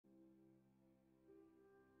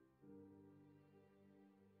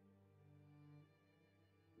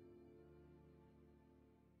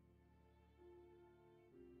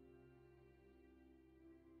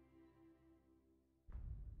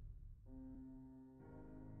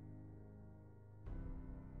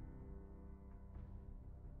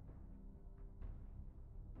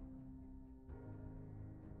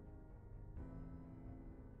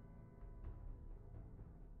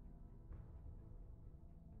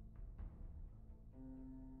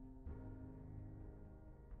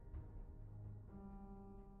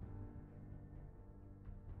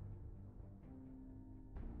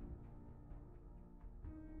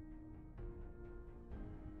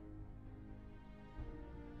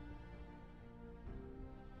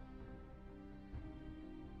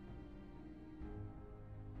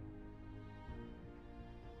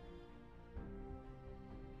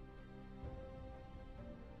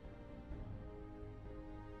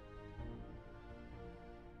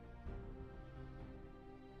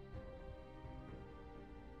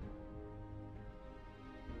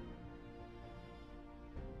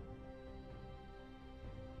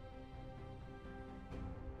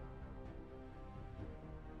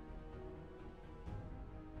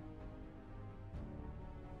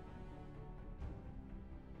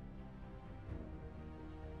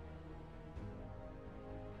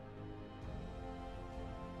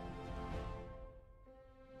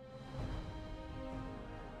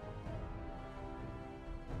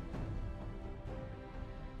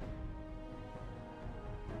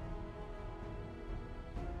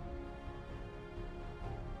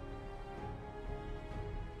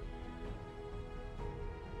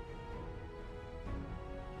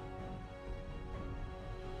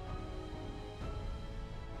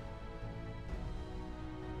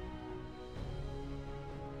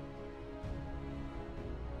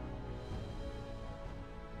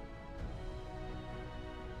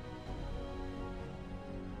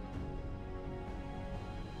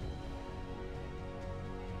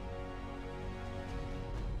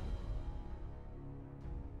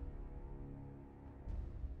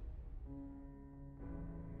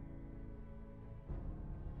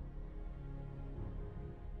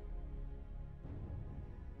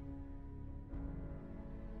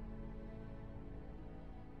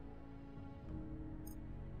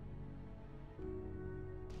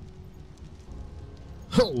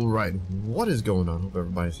Alright, what is going on? Hope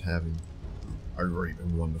everybody's having a great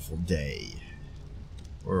and wonderful day.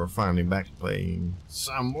 We're finally back to playing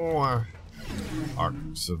some more ARK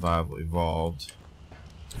Survival Evolved.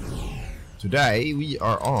 Today we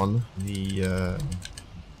are on the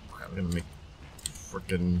I'm gonna make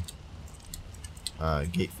frickin'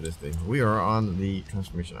 gate for this thing. We are on the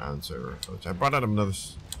Transformation Island server, which I brought up another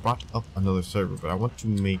server, but I want to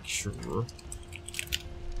make sure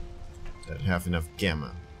that I have enough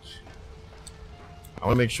gamma. I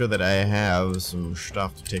want to make sure that I have some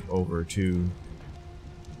stuff to take over to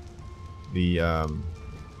the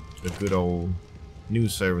good old new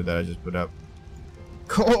server that I just put up.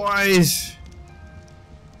 Koi's!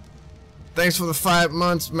 Thanks for the 5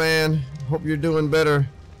 months, man. Hope you're doing better.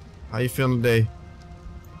 How you feeling today?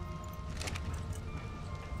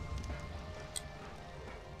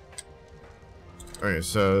 Okay,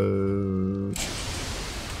 so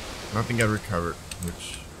nothing got recovered,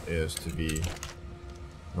 which is to be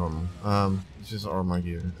normal. This is all my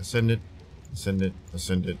gear. Ascendant, ascendant,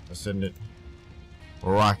 ascendant, ascendant.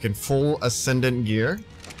 Rocking full ascendant gear.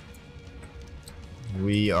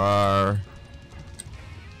 We are.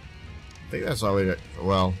 I think that's all we got.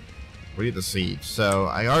 Well, we need the seeds. So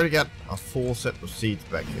I already got a full set of seeds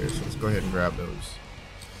back here. So let's go ahead and grab those.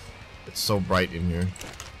 It's so bright in here.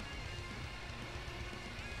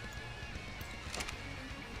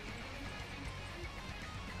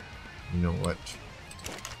 You know what?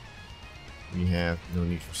 We have no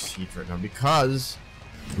need for seeds right now because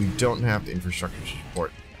we don't have the infrastructure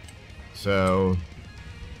support. So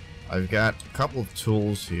I've got a couple of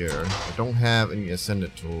tools here. I don't have any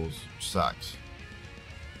ascendant tools, which sucks.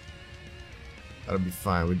 That'll be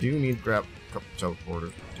fine. We do need to grab a couple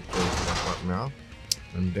teleporters to go to that part now.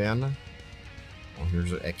 And then, oh,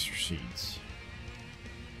 here's the extra seeds.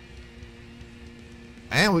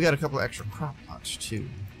 And we got a couple of extra crop pots too.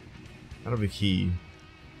 That'll be key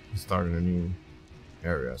to starting a new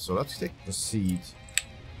area. So let's take the seeds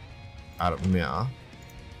out of there. There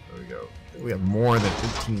we go. We have more than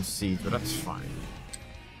 15 seeds, but that's fine.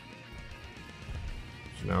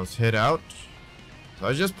 So now let's head out. So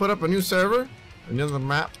I just put up a new server, another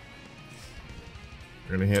map.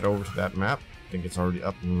 We're gonna head over to that map. I think it's already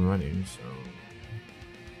up and running, so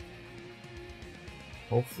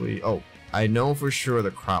hopefully. Oh, I know for sure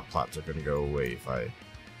the crop plots are gonna go away if I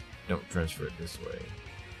don't transfer it this way.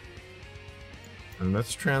 And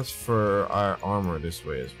let's transfer our armor this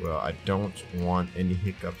way as well. I don't want any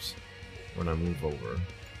hiccups when I move over.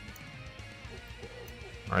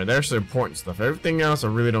 Alright, there's the important stuff. Everything else I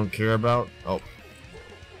really don't care about. Oh.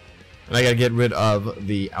 And I gotta get rid of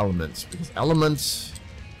the elements, because elements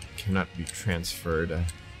cannot be transferred.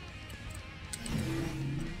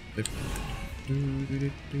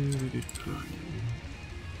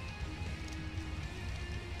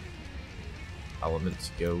 Elements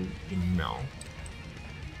go in now.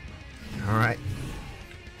 Alright.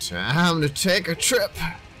 Time to take a trip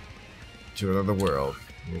to another world.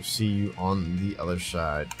 We'll see you on the other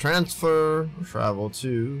side. Transfer, travel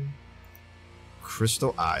to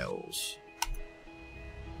Crystal Isles.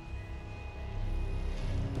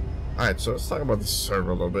 Alright, so let's talk about the server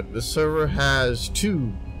a little bit. This server has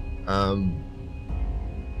two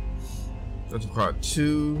what's it called?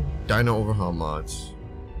 Two Dino Overhaul mods.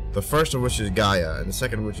 The first of which is Gaia, and the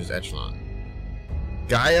second of which is Echelon.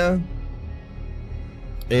 Gaia,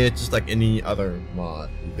 it's just like any other mod.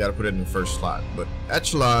 You've got to put it in the first slot. But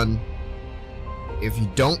Echelon, if you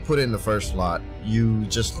don't put it in the first slot, you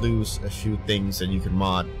just lose a few things that you can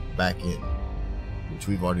mod back in. Which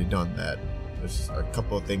we've already done that. There's a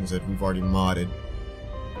couple of things that we've already modded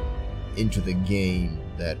into the game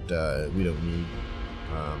that we don't need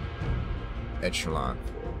Echelon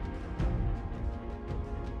for.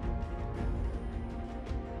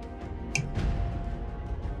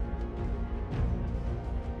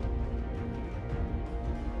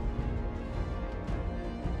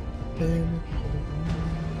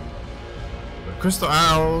 Crystal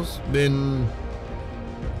Isles been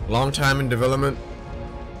a long time in development.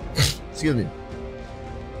 Excuse me.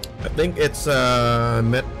 I think it's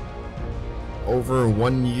met over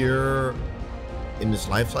 1 year in its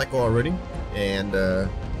life cycle already, and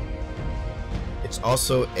it's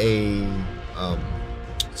also a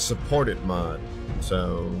supported mod.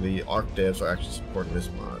 So the ARK devs are actually supporting this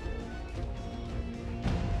mod.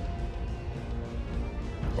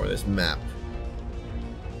 Or this map.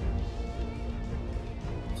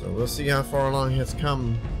 So we'll see how far along it has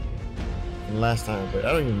come from the last time I played.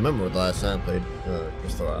 I don't even remember the last time I played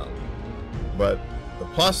Crystal Isle. But the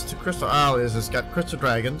plus to Crystal Isle is it's got crystal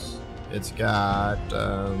dragons. It's got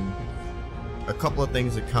a a couple of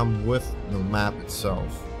things that come with the map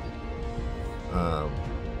itself.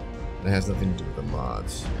 It has nothing to do with the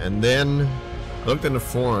mods. And then I looked in the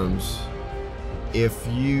forums. If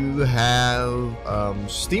you have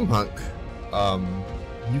steampunk,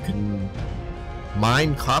 you can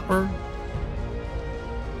mine copper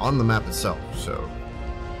on the map itself. So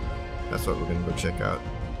that's what we're gonna go check out.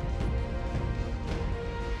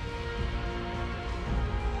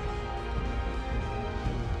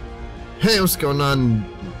 Hey, what's going on,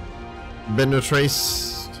 Bender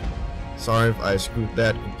Trace? Sorry if I screwed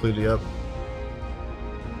that completely up.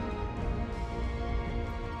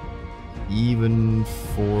 Even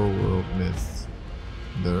for world myths.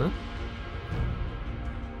 There.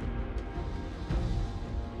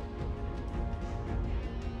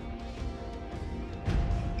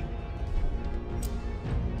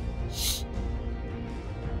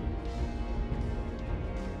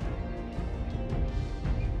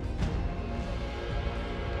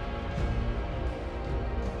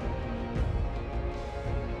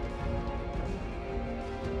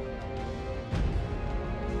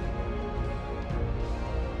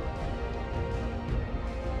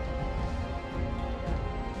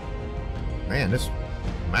 Man, this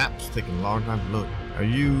map's taking a long time to load. Are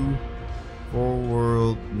you for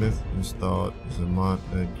world myth installed? Is a mod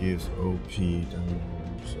that gives OP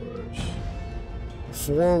download source.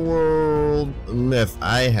 For world myth.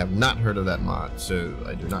 I have not heard of that mod, so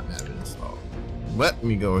I do not have it installed. Let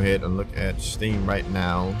me go ahead and look at Steam right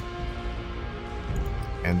now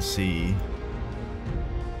and see.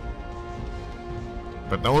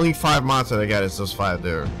 But the only 5 mods that I got is those 5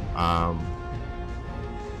 there.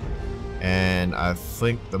 And I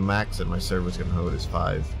think the max that my server's gonna hold is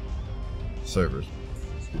 5 servers.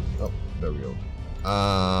 Oh, there we go.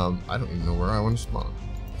 I don't even know where I want to spawn.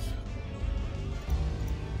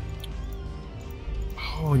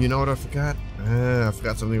 Oh, you know what I forgot? I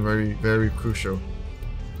forgot something very, very crucial.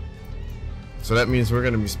 So that means we're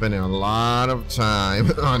gonna be spending a lot of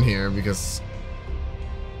time on here because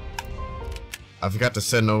I forgot to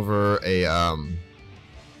send over a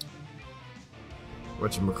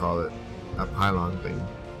whatchamacallit, a pylon thing.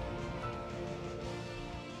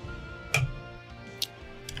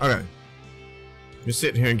 Okay. Just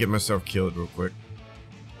sit here and get myself killed real quick.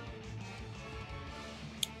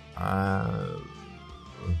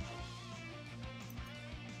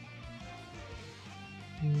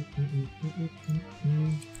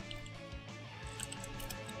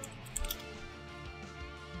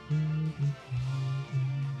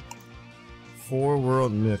 For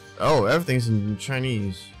world myth. Oh, everything's in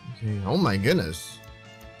Chinese. Okay. Oh my goodness.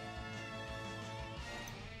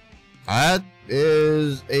 That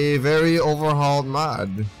is a very overhauled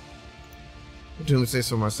mod. I didn't say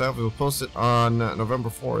so myself. It was posted on November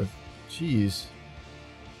 4th. Jeez.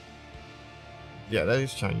 Yeah, that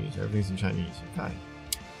is Chinese. Everything's in Chinese. Okay.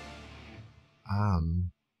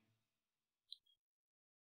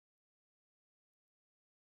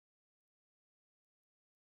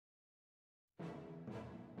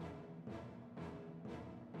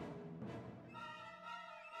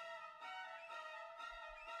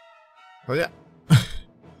 Oh yeah.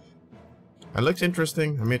 It looks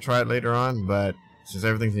interesting. I may try it later on, but since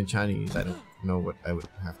everything's in Chinese, I don't know what I would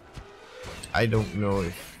have. I don't know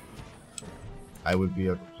if I would be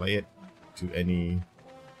able to play it to any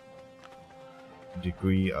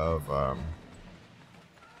degree of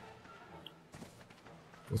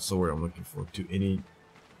what's the word I'm looking for? To any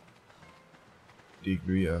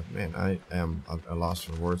degree of, man, I am at a loss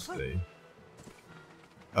for words today.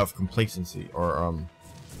 Of complacency, or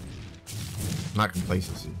not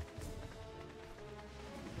complacency.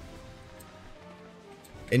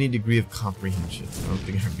 Any degree of comprehension. I don't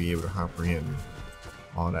think I'd be able to comprehend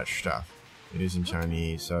all that stuff. It is in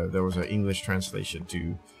Chinese, so there was an English translation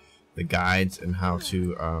to the guides and how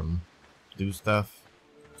to do stuff.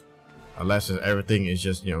 Unless everything is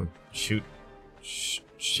just, you know, shoot,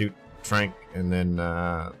 trank, and then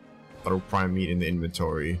throw prime meat in the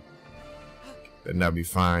inventory, then that'd be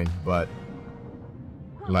fine. But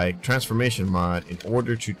like transformation mod, in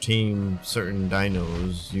order to tame certain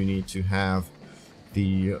dinos, you need to have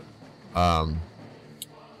the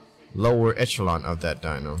lower echelon of that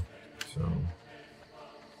dino. So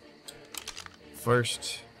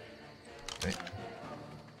first, I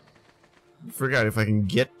forgot if I can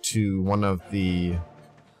get to one of the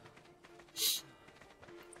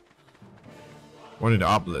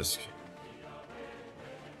obelisks,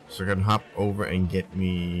 so I can hop over and get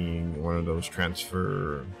me one of those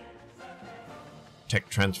tech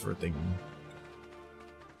transfer thing.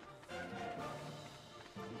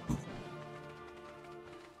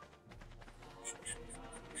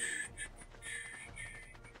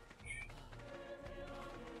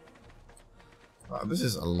 Wow, this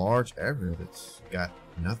is a large area that's got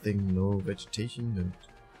nothing, no vegetation, and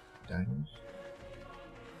dinos.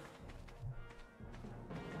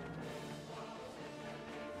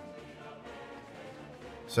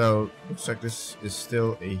 So looks like this is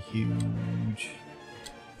still a huge.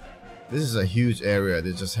 This is a huge area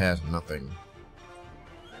that just has nothing.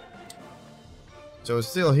 So it's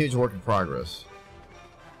still a huge work in progress.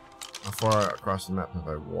 How far across the map have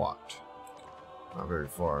I walked? Not very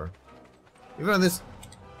far. Even on this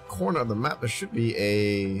corner of the map, there should be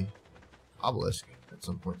a obelisk at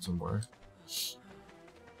some point somewhere.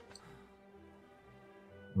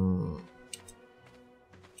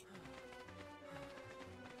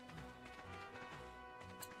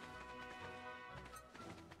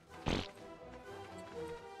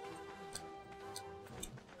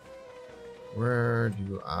 Where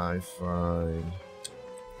do I find an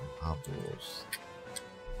obelisk?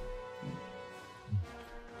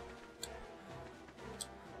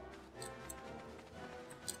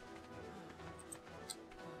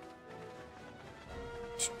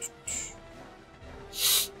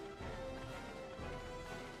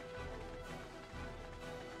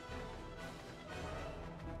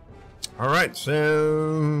 All right,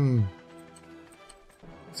 so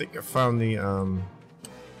I think I found the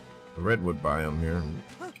redwood biome here.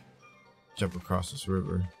 Jump across this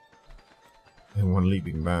river in one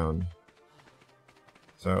leaping bound.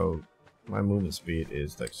 So my movement speed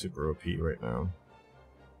is like super OP right now.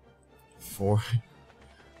 4.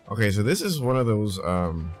 Okay, so this is one of those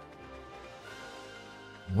one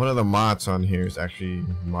of the mods on here is actually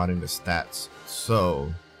modding the stats.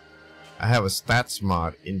 So I have a stats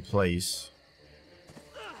mod in place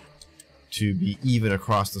to be even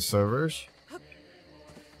across the servers. Oh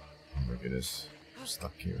my goodness, I'm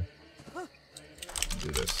stuck here. Do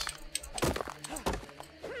this.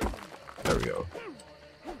 There we go.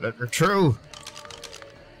 Let her true.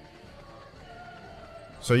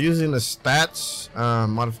 So using the stats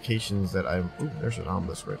modifications that I'm. Ooh, there's an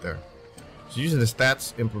obelisk right there. So using the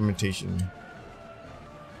stats implementation.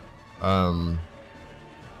 I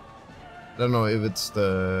don't know if it's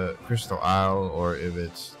the Crystal Isle or if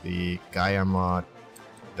it's the Gaia mod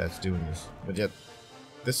that's doing this, but yet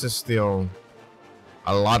this is still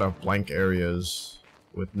a lot of blank areas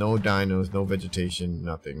with no dinos, no vegetation,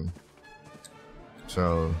 nothing.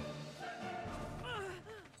 So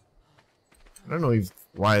I don't know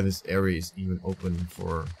why this area is even open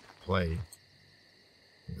for play.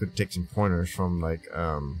 I could take some pointers from like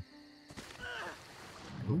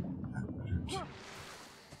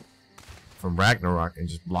from Ragnarok and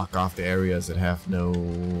just block off the areas that have no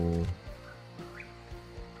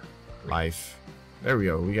life. There we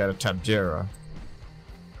go. We got a Tabjera.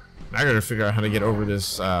 Now I gotta figure out how to get over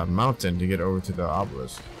this mountain to get over to the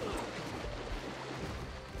obelisk.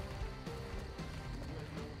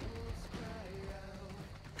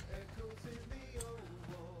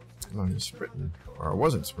 Oh, I'm sprinting. Or I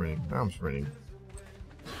wasn't sprinting. Now I'm sprinting.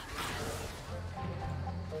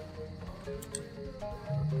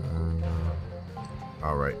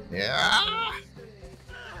 Alright. Yeah.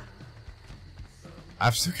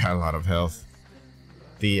 I've still got a lot of health.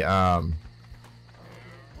 The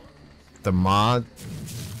mod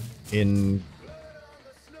in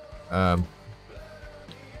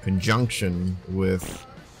conjunction with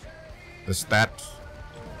the stat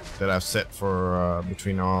that I've set for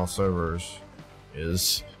between all servers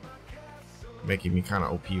is making me kind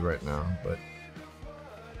of OP right now, but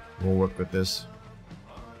we'll work with this.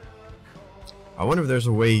 I wonder if there's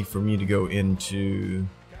a way for me to go into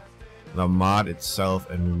the mod itself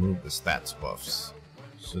and remove the stats buffs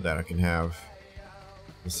so that I can have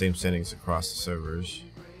the same settings across the servers.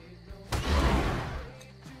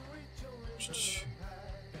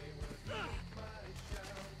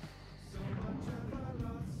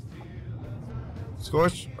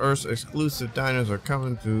 Scorched Earth's exclusive dinos are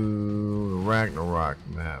coming to the Ragnarok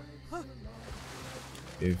map.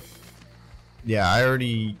 Yeah, I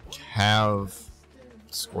already have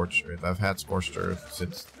Scorched Earth. I've had Scorched Earth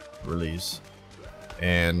since release,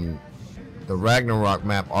 and the Ragnarok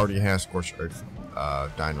map already has Scorched Earth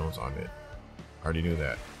dinos on it. I already knew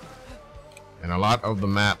that. And a lot of the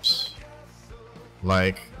maps,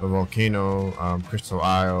 like the volcano, Crystal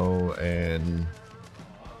Isle, and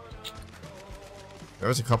there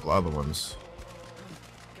was a couple other ones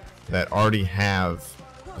that already have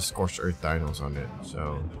the Scorched Earth dinos on it.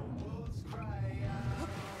 So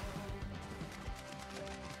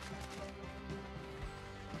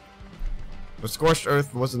but Scorched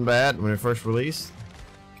Earth wasn't bad when it first released.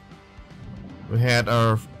 We had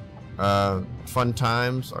our fun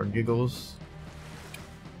times, our giggles.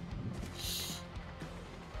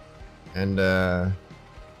 And I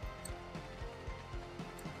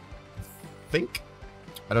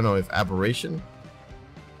don't know if Aberration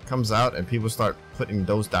comes out and people start putting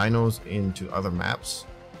those dinos into other maps,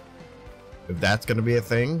 if that's gonna be a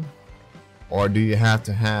thing, or do you have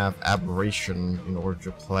to have Aberration in order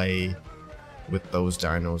to play with those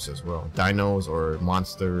dinos as well? Dinos or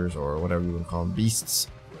monsters or whatever you want to call them, beasts.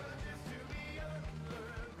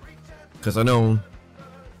 Because I know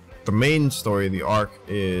the main story of the ARK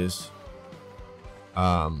is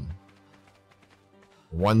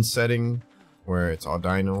one setting where it's all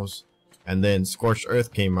dinos, and then Scorched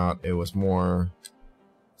Earth came out. It was more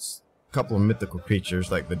a couple of mythical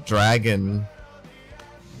creatures like the dragon,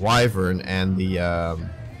 wyvern, and the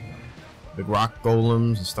rock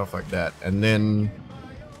golems and stuff like that. And then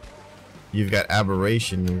you've got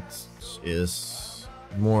Aberration, which is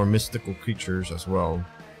more mystical creatures as well.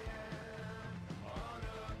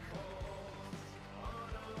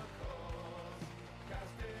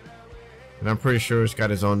 And I'm pretty sure it's got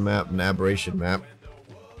his own map, an Aberration map.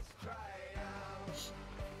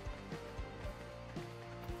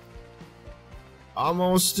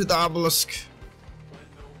 Almost to the obelisk.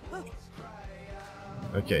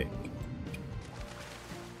 Okay.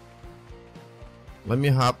 Let me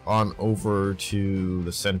hop on over to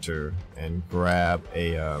the center and grab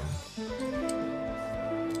a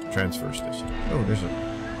transfer station. Oh, there's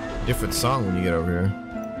a different song when you get over here.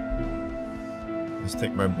 Let's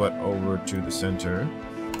take my butt over to the center.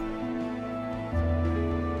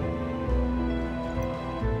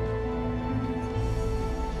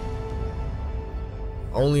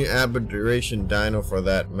 Only Aberration Dino for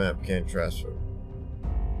that map can't transfer.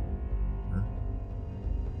 Huh?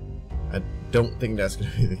 I don't think that's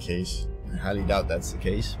going to be the case. I highly doubt that's the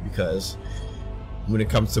case, because when it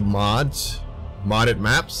comes to modded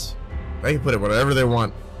maps, they can put it whatever they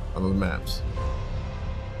want on the maps.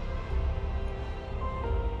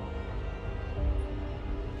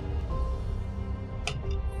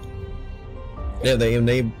 Yeah,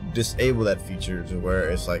 they disable that feature to where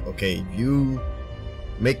it's like, okay, if you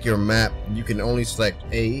make your map, you can only select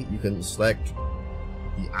you can select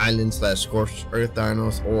the island / Scorched Earth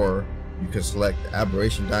dinos, or you can select the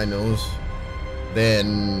Aberration dinos.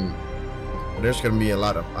 Then there's gonna be a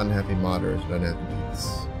lot of unhappy modders and unhappy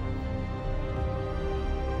peeps.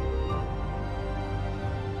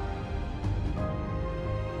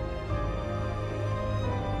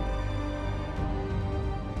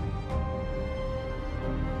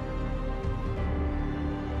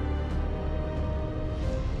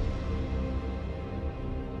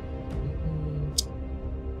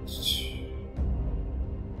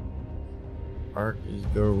 ARK is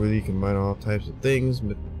go where you can mine all types of things,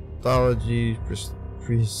 mythology,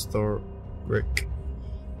 prehistoric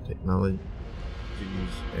technologies,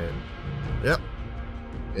 and yep,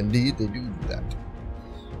 indeed they do that.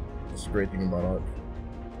 That's the great thing about ARK.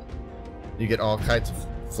 You get all kinds of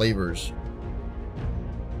flavors.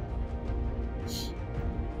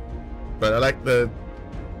 But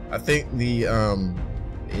I think the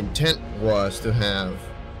intent was to have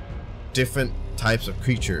different types of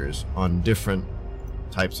creatures on different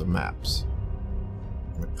types of maps.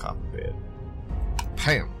 I'm gonna copy it.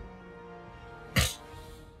 Bam.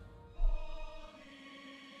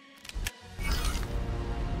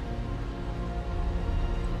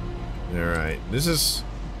 Alright, this is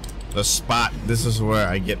the spot. This is where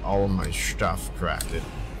I get all of my stuff crafted.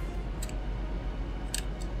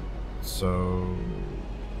 So,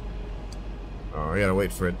 I gotta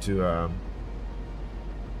wait for it to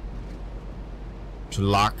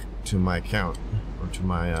lock to my account, or to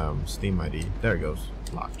my Steam ID. There it goes.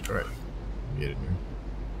 Locked. Alright. Get in here.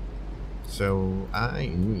 So I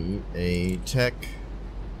need a tech.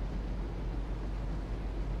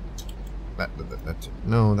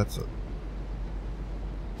 No, that's a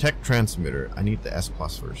tech transmitter. I need the S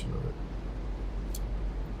Plus version of it.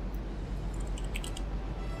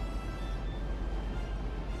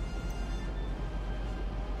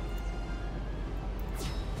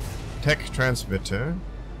 Tech transmitter.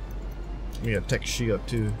 We got tech shield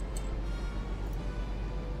too.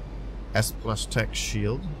 S Plus tech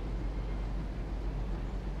shield.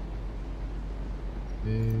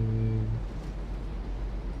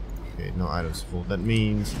 Okay, no items full. That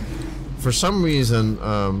means, for some reason,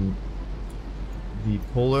 the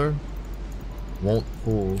puller won't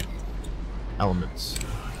pull elements.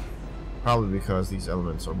 Probably because these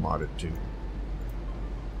elements are modded too.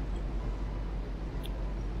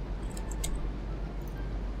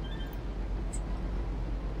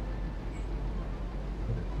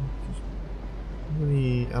 How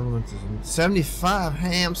many elements is in 75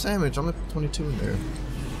 ham sandwich? I'm gonna put 22 in there.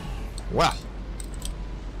 Wow.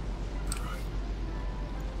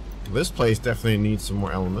 This place definitely needs some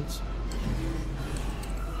more elements.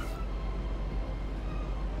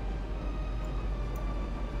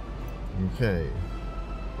 Okay.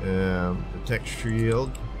 Protect shield.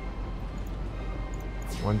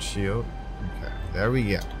 One shield. Okay, there we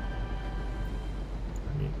go.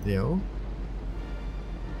 I need Leo.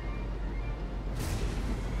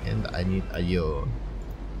 And I need a yo.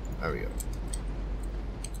 There we go.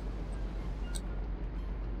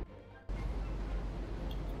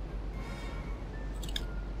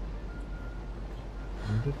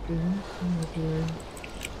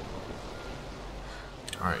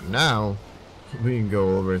 Alright, now we can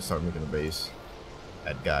go over and start making a base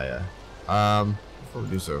at Gaia. Before we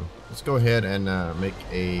do so, let's go ahead and make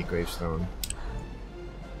a gravestone.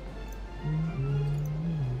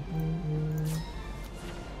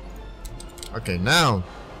 Okay, now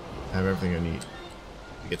I have everything I need to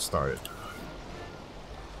get started.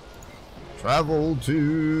 Travel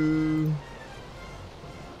to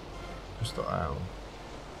Crystal Isle.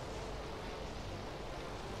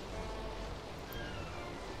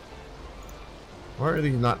 Why are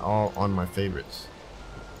these not all on my favorites?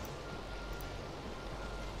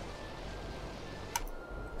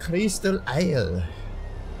 Crystal Isle.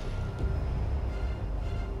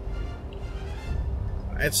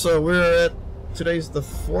 Alright, so we're at, today's the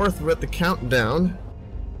 4th, we're at the countdown.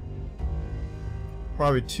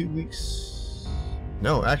 Probably 2 weeks.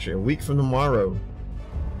 No, actually a week from tomorrow.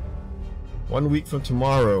 1 week from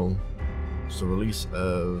tomorrow. It's the release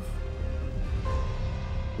of,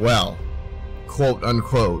 well, quote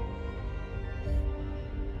unquote,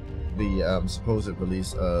 the supposed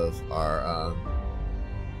release of our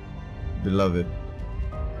beloved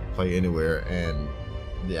Play Anywhere and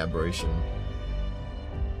the Aberration.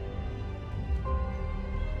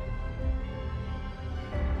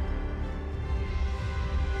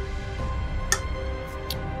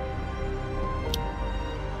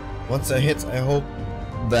 Once that hits, I hope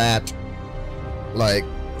that, like,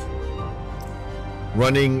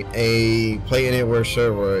 running a Play Anywhere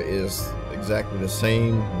server is exactly the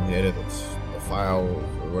same. You edit the file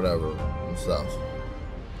or whatever and stuff.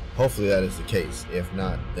 Hopefully that is the case. If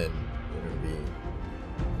not, then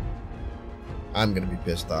I'm gonna be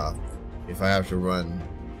pissed off if I have to run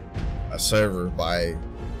a server by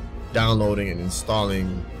downloading and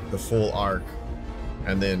installing the full ARK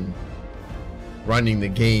and then running the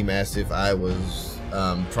game as if I was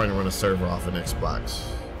trying to run a server off an Xbox.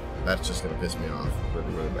 That's just gonna piss me off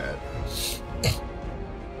really, really bad.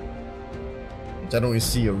 Which I don't really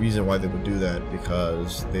see a reason why they would do that,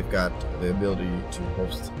 because they've got the ability to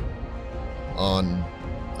host on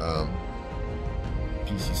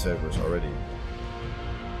PC servers already.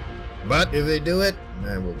 But if they do it,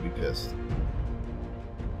 I will be pissed.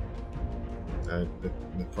 I'd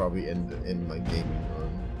probably end my gaming on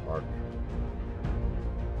ARK.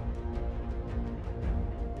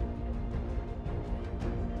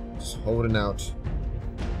 Just holding out,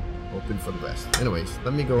 hoping for the best. Anyways,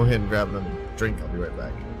 let me go ahead and grab another drink. I'll be right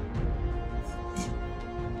back.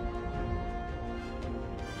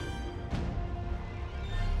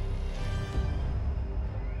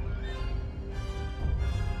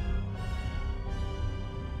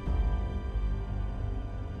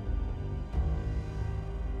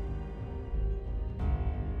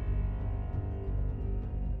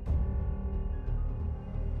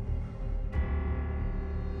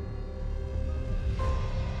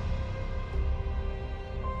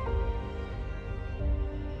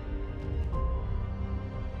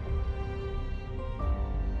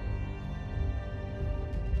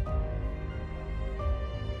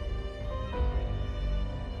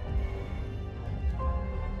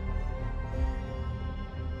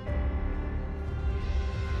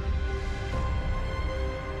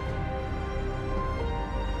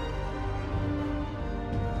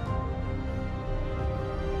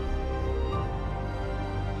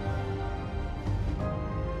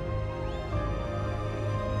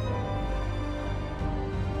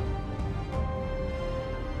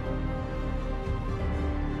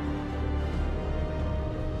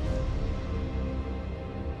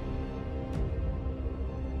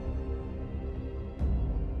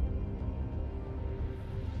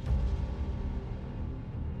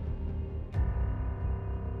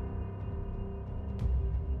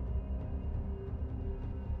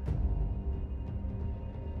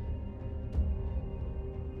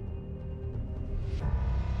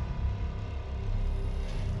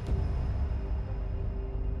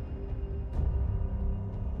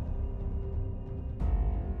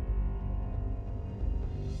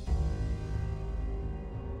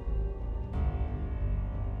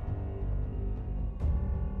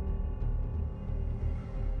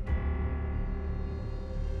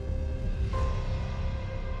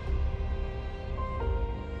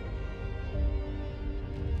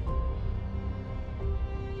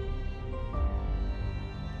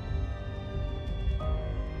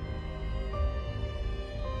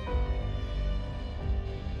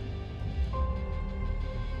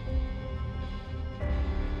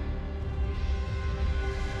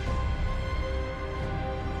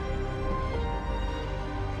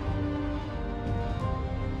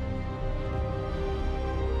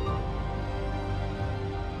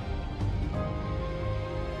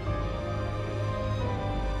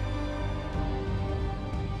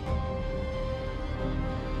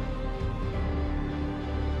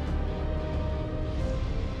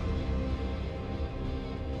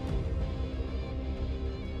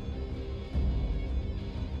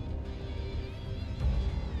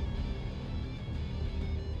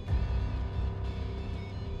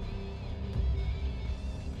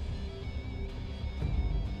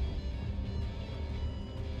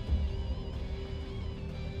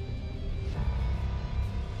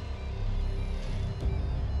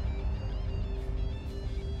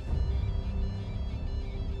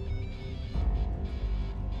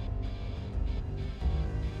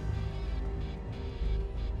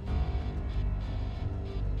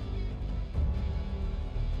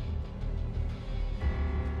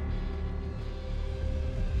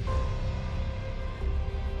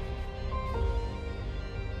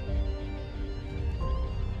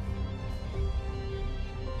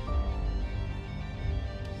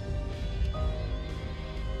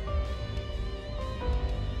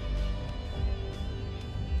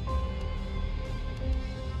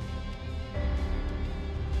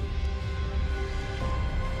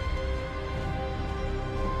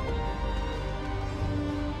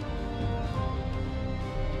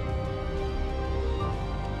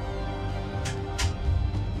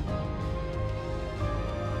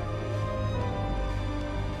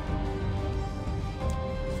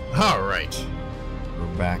 Alright.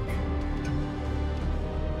 We're back.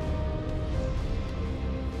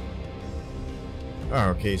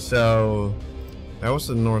 Okay, so that was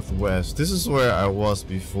the northwest. This is where I was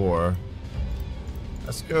before.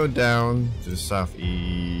 Let's go down to the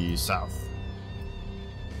southeast.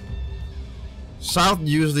 South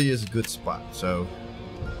usually is a good spot, so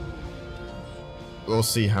we'll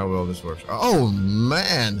see how well this works. Oh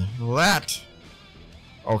man, that.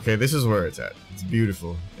 Okay, this is where it's at. It's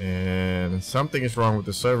beautiful, and something is wrong with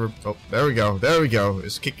the server. Oh, there we go. There we go.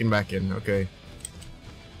 It's kicking back in. Okay,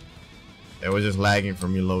 it was just lagging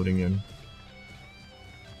from me loading in.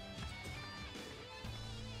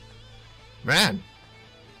 Man,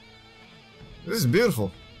 this is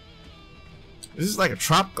beautiful. This is like a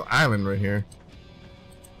tropical island right here.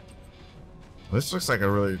 This looks like a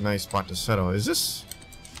really nice spot to settle. Is this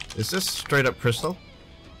straight up crystal?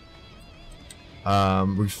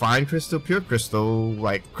 Refined crystal, pure crystal,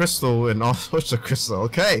 like crystal and all sorts of crystal.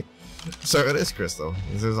 Okay, so it is crystal.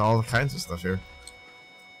 This is all kinds of stuff here.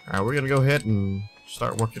 Alright, we're gonna go ahead and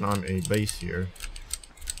start working on a base here.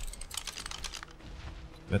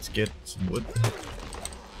 Let's get some wood.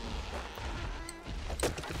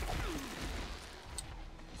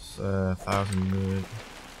 It's 1,000 wood.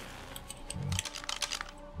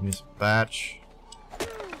 Need some thatch.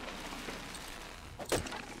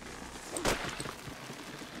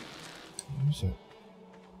 What is that?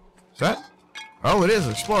 Is that? Oh, it is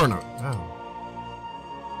Explorer Note. Oh.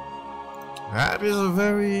 That is a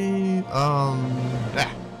very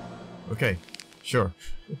okay, sure.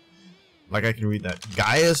 Like I can read that.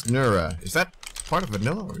 Gaia's Neura. Is that part of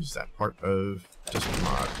vanilla or is that part of just a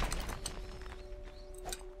mod?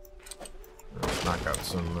 Let's knock out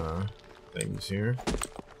some things here.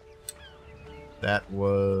 That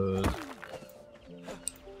was, I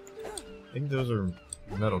think those are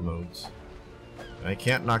metal nodes. I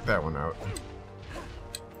can't knock that one out.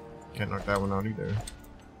 Can't knock that one out either. A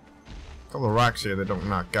couple of rocks here that don't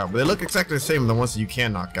knock out, but they look exactly the same as the ones that you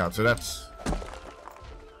can knock out, so that's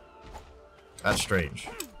strange.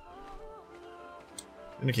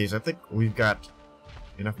 In any case, I think we've got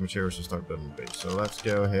enough materials to start building the base, so let's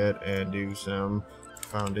go ahead and do some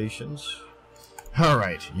foundations.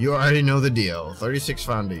 Alright, you already know the deal. 36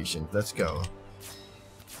 foundations. Let's go.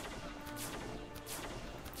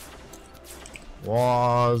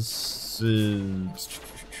 Was 6.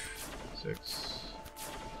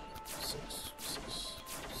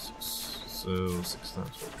 So 6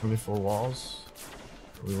 times 4, 24 walls.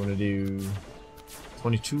 We want to do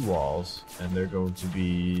 22 walls, and they're going to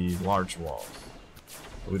be large walls.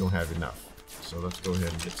 But we don't have enough. So let's go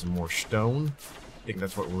ahead and get some more stone. I think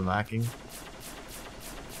that's what we're lacking.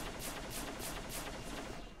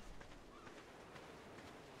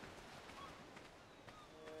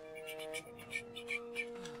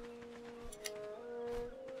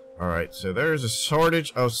 Alright, so there's a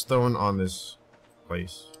shortage of stone on this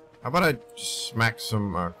place. How about I just smack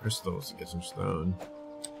some crystals to get some stone?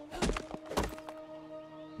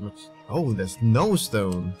 Oh, there's no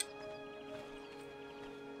stone.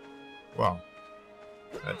 Wow.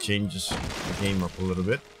 That changes the game up a little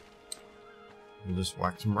bit. We'll just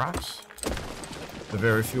whack some rocks. The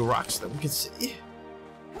very few rocks that we can see.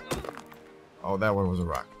 Oh, that one was a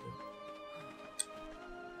rock.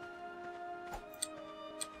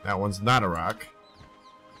 That one's not a rock.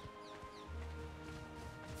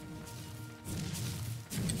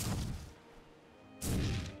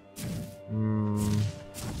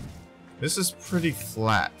 This is pretty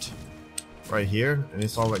flat right here, and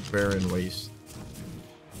it's all like barren waste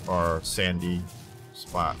or sandy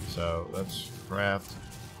spot. So let's craft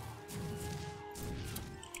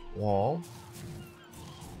wall.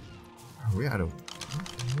 We got a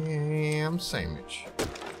ham sandwich. Give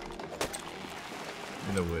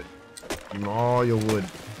me the wood. Give me all your wood.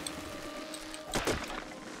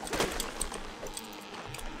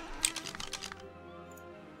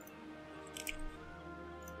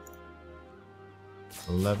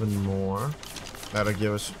 $11 more. That'll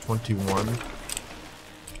give us 21.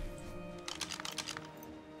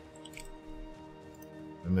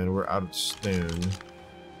 And then we're out of stone.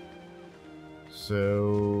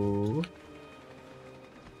 So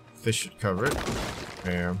this should cover it.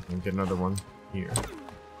 Bam. We'll get another one here.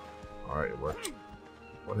 Alright, it worked.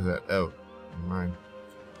 What is that? Oh, mine.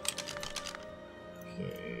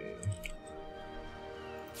 Okay.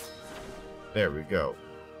 There we go.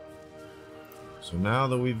 So now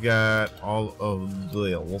that we've got all of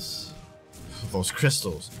those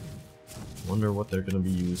crystals, wonder what they're gonna be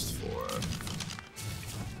used for.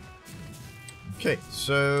 Okay,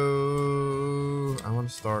 so I want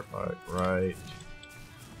to start like right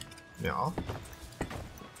now.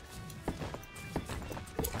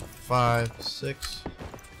 5, 6,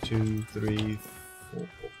 2, 3, 4.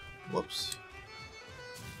 Whoops.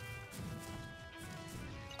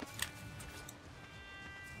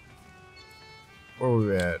 Where are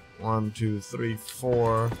we at? 1, 2, 3,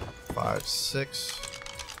 4, 5, 6.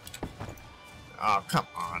 Oh, come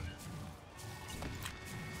on.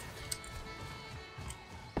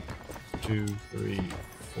 2, 3,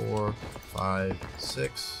 4, 5,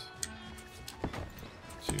 6.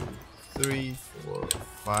 2, 3, 4,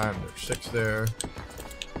 5. There's 6 there.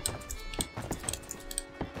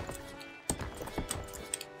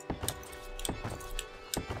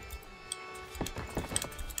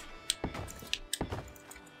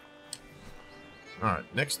 Alright,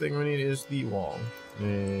 next thing we need is the wall.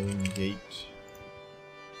 And gate.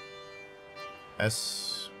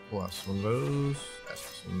 S plus one of those.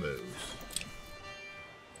 S plus one of those.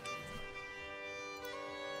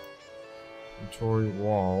 Inventory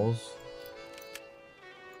walls.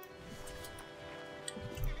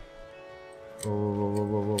 Whoa, whoa, whoa,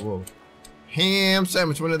 whoa, whoa, whoa. Ham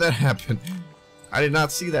sandwich, when did that happen? I did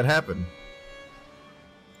not see that happen.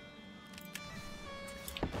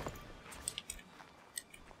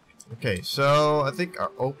 Okay, so I think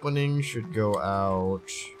our opening should go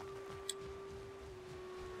out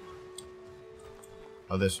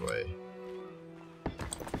this way.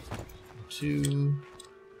 2,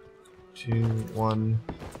 2, 1,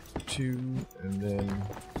 2, and then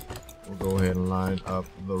we'll go ahead and line up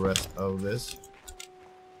the rest of this.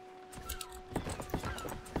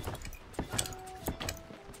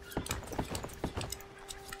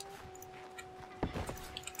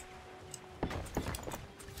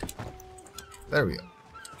 There we go.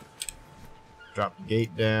 Drop the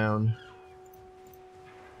gate down.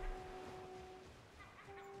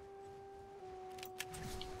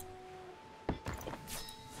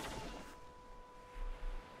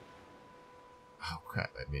 Oh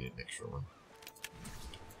crap, I made an extra one.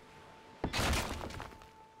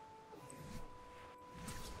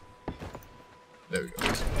 There we go.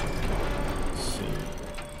 Let's see.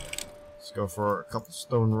 Let's go for a couple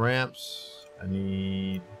stone ramps. I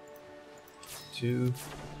need 2.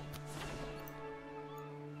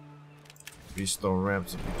 These stone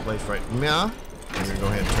ramps will be placed right now. We're gonna go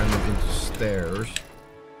ahead and turn them into stairs.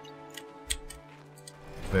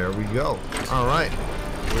 There we go. Alright.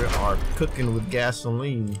 We are cooking with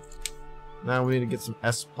gasoline. Now we need to get some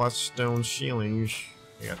S plus stone ceilings.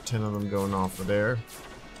 We got 10 of them going off of there.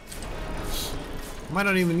 Might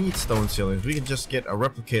not even need stone ceilings. We can just get a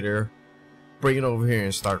replicator, bring it over here,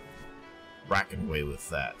 and start racking away with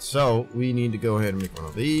that. So we need to go ahead and make one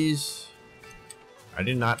of these. I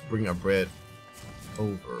did not bring a bread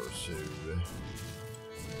over, so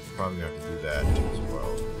probably have to do that as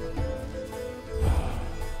well.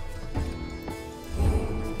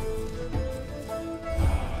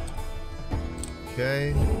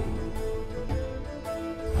 Okay.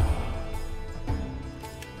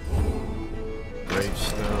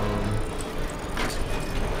 Gravestone.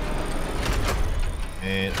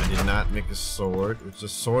 And I did not make a sword, which the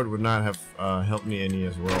sword would not have helped me any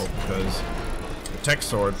as well, because the tech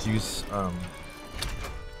swords use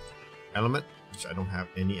element, which I don't have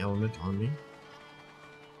any element on me.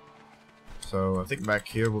 So I think back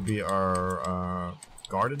here will be our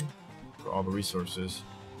garden for all the resources.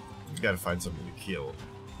 We gotta find something to kill.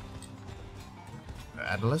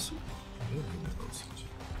 Adolescent?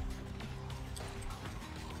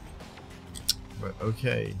 But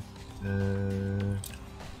okay. Let's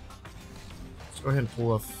go ahead and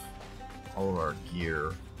pull off all of our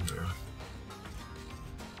gear here.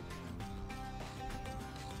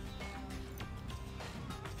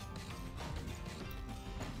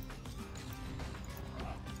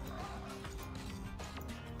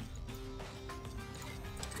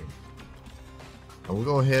 We'll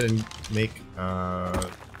go ahead and make our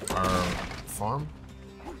farm,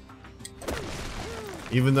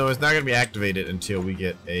 even though it's not going to be activated until we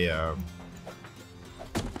get a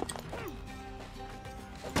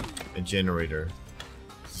generator.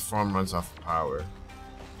 This farm runs off power,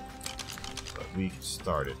 but we can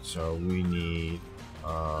start it. So we need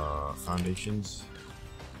foundations.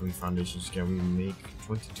 How many foundations can we make?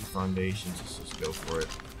 22 foundations. Let's just go for it.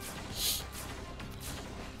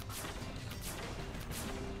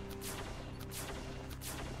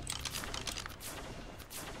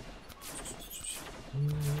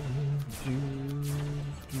 Two,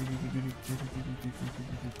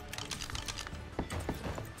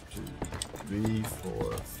 3,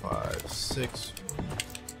 4, 5, 6.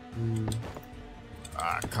 1, 2.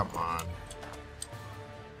 Ah, come on.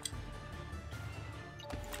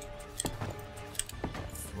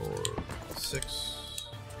 4, 6.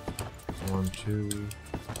 1, 2.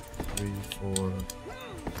 3, 4,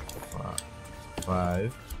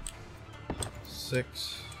 5,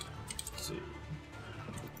 6. Let's see.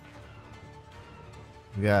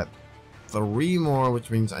 We got 3 more, which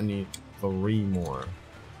means I need 3 more.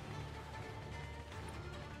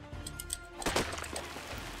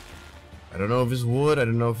 I don't know if it's wood, I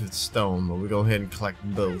don't know if it's stone, but we go ahead and collect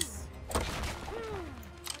both.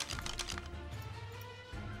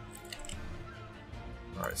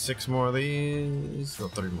 Alright, 6 more of these. No,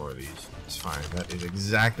 3 more of these. It's fine. That is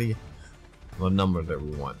exactly the number that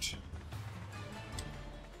we want.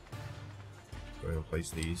 Go ahead and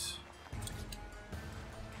place these.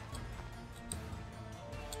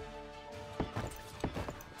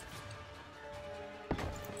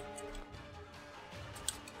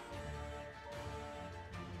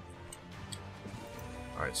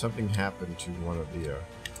 Alright, something happened to one of the,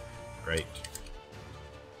 great.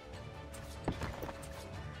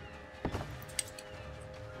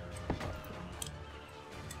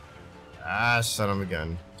 Ah, son of a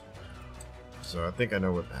gun. So I think I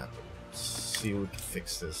know what happened. Let's see if we can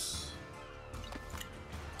fix this.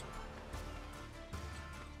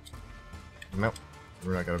 Nope,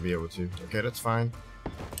 we're not gonna be able to. Okay, that's fine.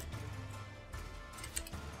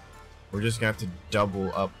 We're just gonna have to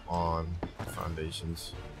double up on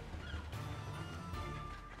foundations.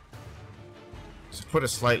 So put it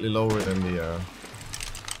slightly lower than the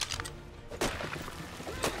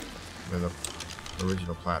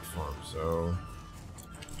original platform. So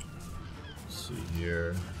let's see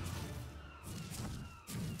here.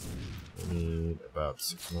 We need about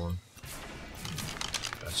 6 more.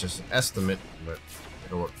 That's just an estimate, but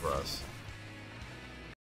it'll work for us.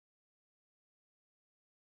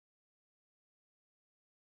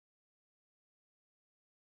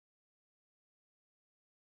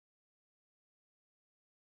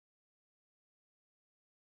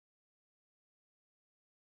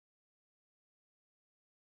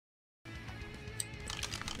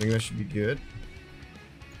 I think that should be good.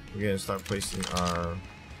 We're gonna start placing our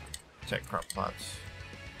tech crop plots.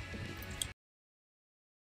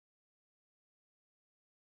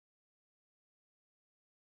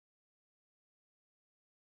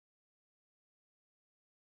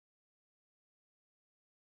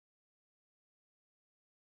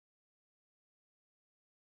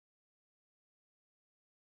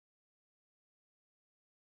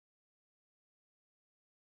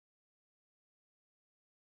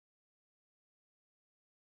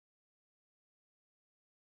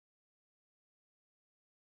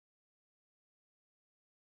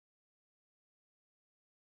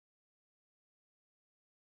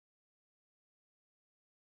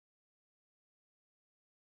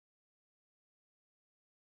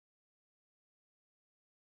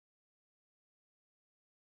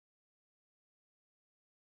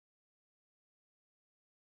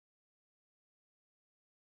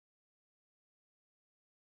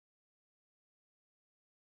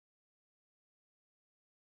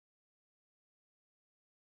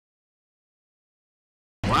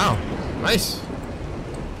 Wow, nice.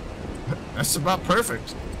 That's about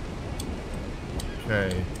perfect.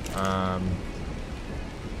 Okay, so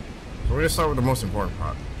we're gonna start with the most important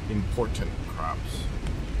crops.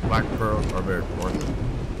 Black pearls are very important.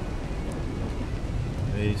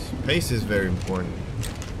 Pace is very important.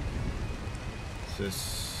 It's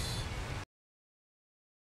just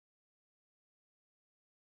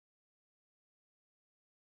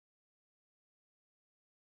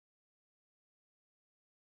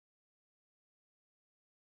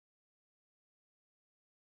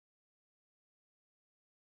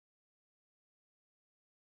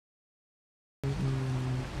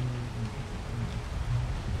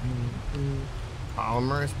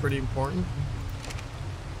polymer is pretty important.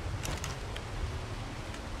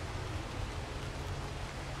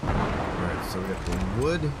 Alright, so we got the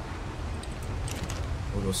wood.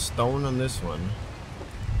 We'll go stone on this one.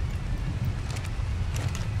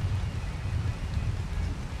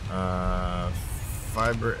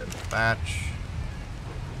 Fiber and thatch.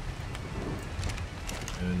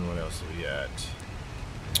 And what else do we got?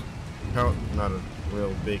 Pelt, not a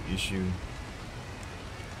real big issue.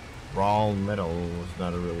 Raw metal is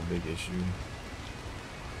not a real big issue.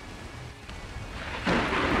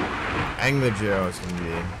 Angler gel is going to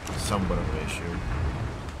be somewhat of an issue.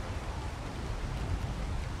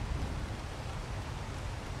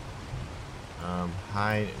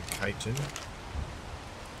 Hide and chitin.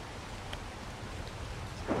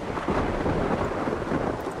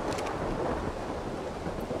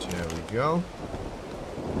 There we go.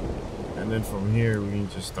 And then from here we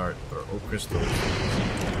need to start our oak crystals.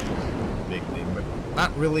 Big thing, but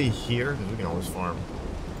not really here because we can always farm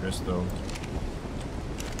crystal.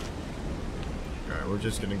 we're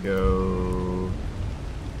just gonna go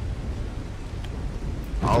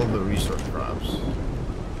all of the resource crops.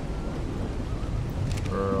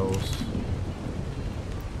 Pearls.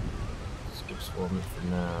 Skip swarming for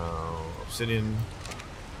now. Obsidian.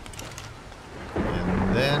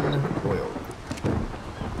 And then oil.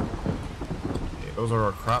 Okay, those are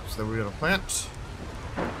our crops that we're gonna plant.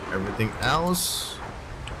 Everything else,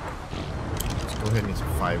 let's go ahead and get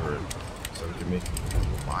some fiber so we can make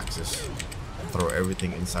boxes. Throw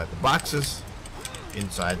everything inside the boxes,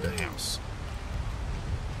 inside the house.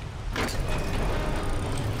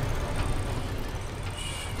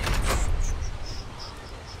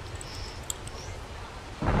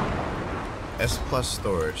 S plus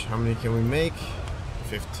storage. How many can we make?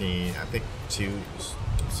 15. I think 2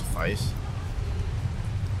 suffice.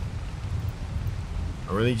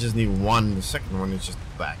 I really just need 1. The second one is just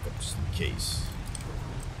backup, just in case.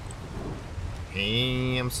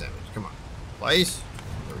 Ham sandwich. Come on. Place.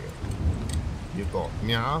 There we go. You go.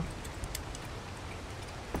 Meow.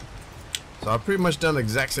 So I've pretty much done the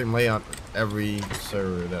exact same layout for every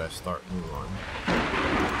server that I start new on.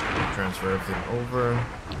 Transfer everything over.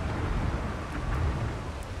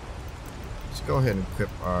 Let's go ahead and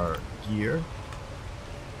equip our gear.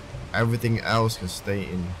 Everything else can stay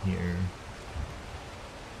in here.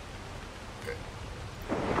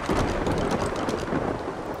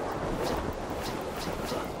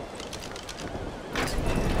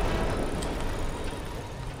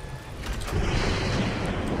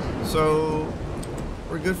 So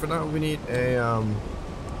we're good for now. We need a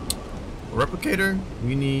replicator.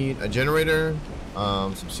 We need a generator,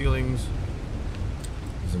 some ceilings,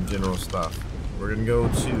 some general stuff. We're gonna go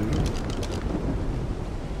to.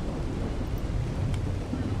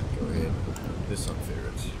 Go ahead and put this on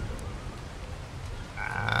favorites.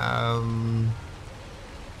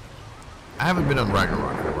 I haven't been on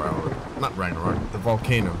Ragnarok in a while. Not Ragnarok, the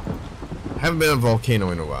volcano. I haven't been on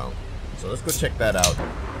Volcano in a while. So let's go check that out.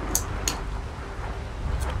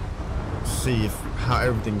 See how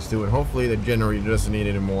everything's doing. Hopefully the generator doesn't need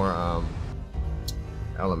any more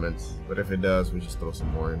elements, but if it does, we just throw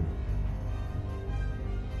some more in.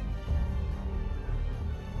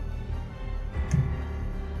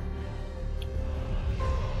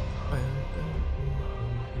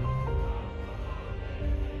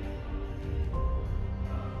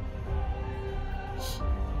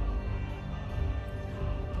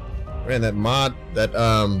 And that mod, that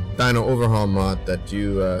Dino Overhaul mod that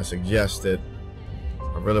you suggested,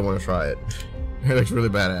 I really want to try it. It looks really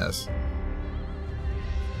badass.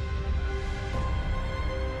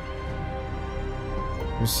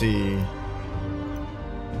 Let me see.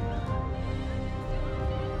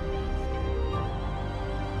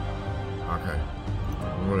 Okay, what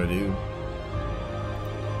I'm gonna do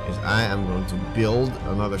is I am going to build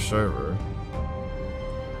another server.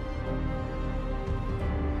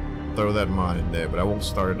 Throw that mod in there, but I won't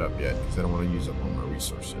start it up yet because I don't want to use up all my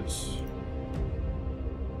resources.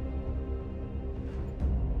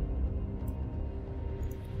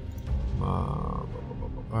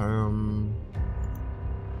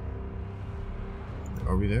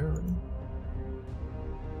 Are we there already?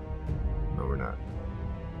 No, we're not.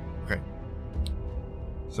 Okay.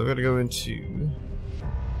 So we're gonna go into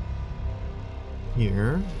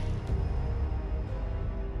here.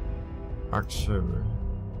 ARK server.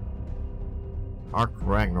 ARK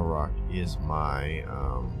Ragnarok is my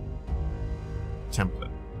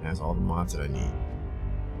template. It has all the mods that I need.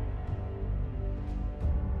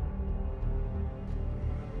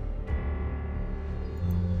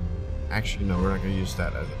 Actually, no, we're not going to use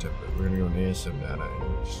that as a template. We're going to go into ASM data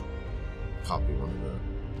and just copy one of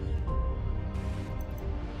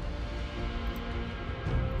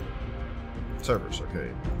the servers.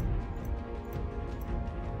 Okay.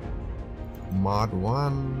 Mod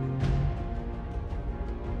 1.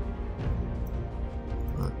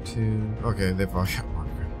 Mod 2. Okay, they've all got one.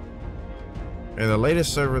 And the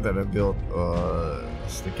latest server that I built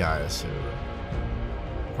is the Gaia server.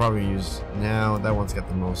 Probably use now. That one's got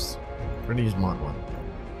the most. We're gonna use mod 1.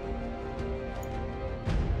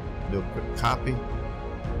 Do a quick copy.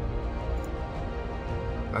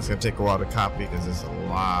 That's gonna take a while to copy because there's a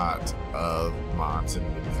lot of mods that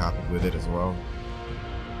need to be copied with it as well.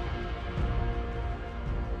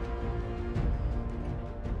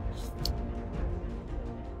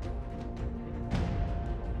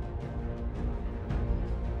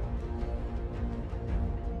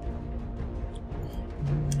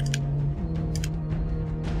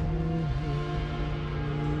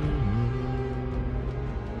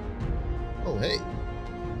 Hey.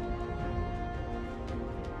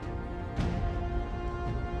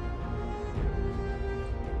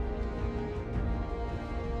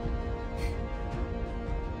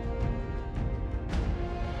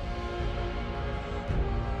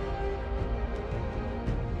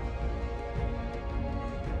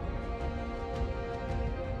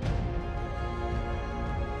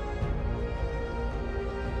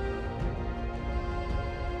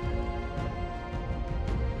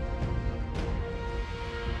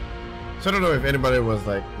 So I don't know if anybody was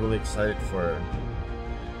like really excited for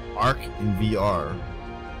ARK in VR.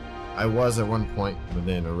 I was at one point, but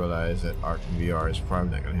then I realized that ARK in VR is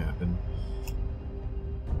probably not going to happen.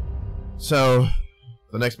 So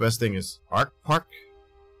the next best thing is ARK Park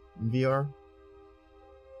in VR.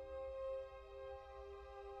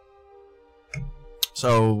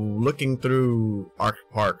 So looking through ARK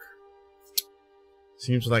Park,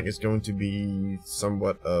 seems like it's going to be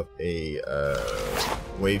somewhat of a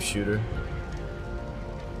wave shooter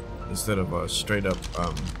instead of a straight up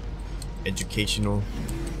educational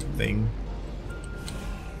thing.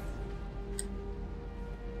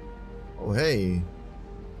 Oh hey,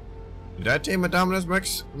 did I tame a Dominus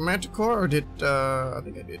Manticore, or did I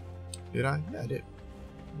think I did? Did I? Yeah, I did.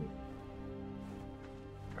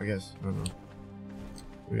 I guess I don't know.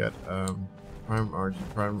 We got Prime RG,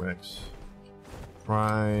 Prime Rex,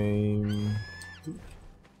 Prime. Ooh,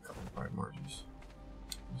 couple Prime RGs.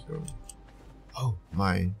 Let's go. Oh,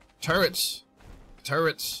 my turrets!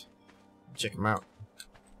 Turrets! Check them out.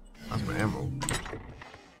 That's my ammo.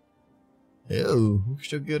 Ew, we're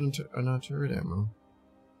still good on our turret ammo.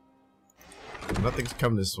 Nothing's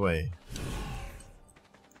come this way.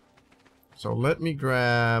 So let me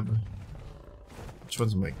grab. Which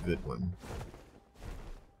one's my good one?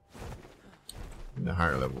 The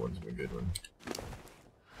higher level one's my good one.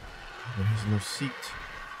 There has no seat.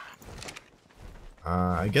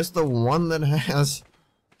 I guess the one that has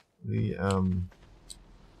the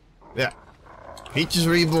yeah, Peach is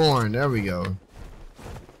reborn. There we go. I'm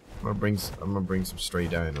gonna bring some stray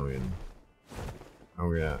dino in.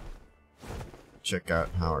 Oh yeah. Check out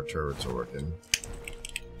how our turrets are working.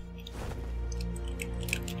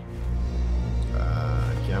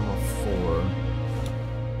 Gamma 4.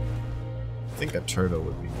 I think a turtle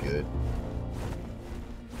would be good.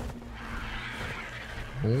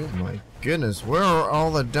 Oh my goodness, where are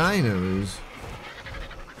all the dinos?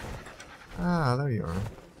 Ah, there you are.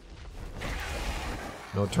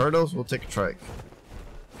 No turtles? We'll take a trike.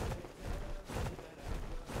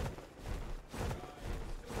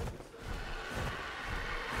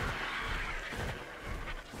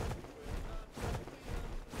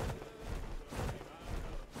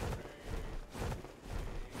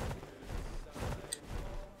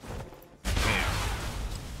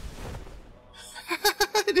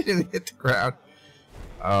 I didn't even hit the ground.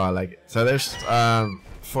 Oh, I like it. So there's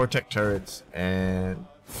 4 tech turrets and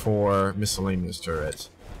 4 miscellaneous turrets.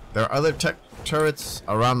 There are other tech turrets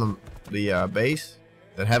around the base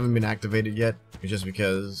that haven't been activated yet. It's just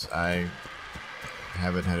because I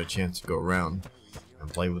haven't had a chance to go around and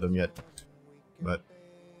play with them yet. But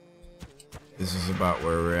this is about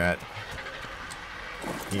where we're at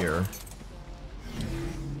here.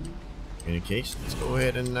 In any case, let's go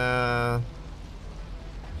ahead and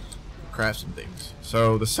craft some things.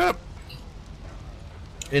 So the setup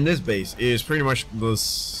in this base is pretty much the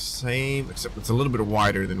same, except it's a little bit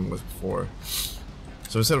wider than it was before.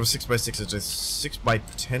 So instead of a 6x6, it's a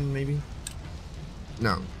 6x10 maybe?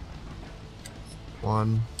 No.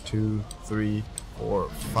 1, 2, 3, 4,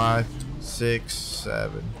 5, 6,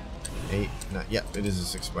 7, 8, 9. Yeah, it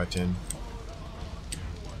is a 6x10.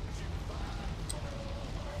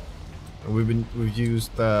 We've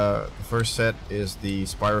used the first set is the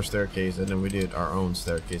spiral staircase, and then we did our own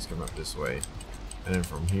staircase coming up this way, and then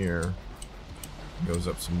from here goes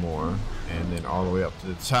up some more, and then all the way up to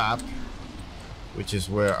the top, which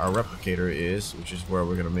is where our replicator is, which is where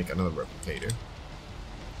we're gonna make another replicator.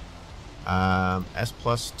 S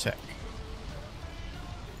plus tech.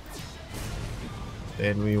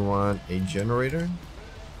 Then we want a generator.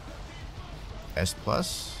 S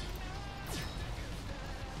plus.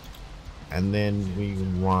 And then we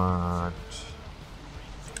want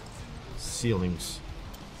ceilings.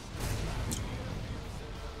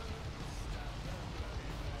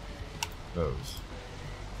 Those.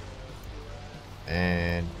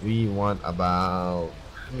 And we want about,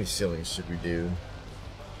 how many ceilings should we do?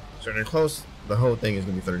 So they're close. The whole thing is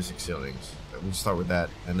gonna be 36 ceilings. We start with that,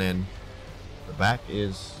 and then the back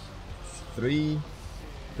is 3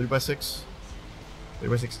 by 6,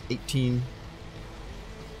 18.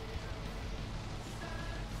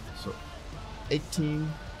 So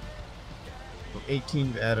 18. From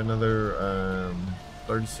 18 add another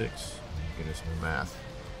 36. Goodness, my math.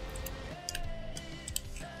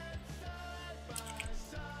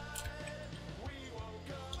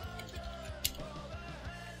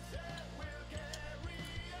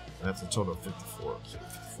 That's a total of 54. So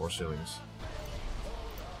 54 ceilings.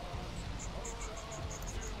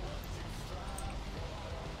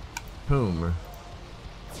 Boom.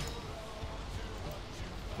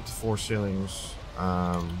 54 ceilings.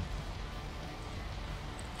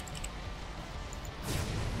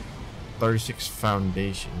 36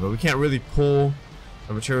 foundation, but we can't really pull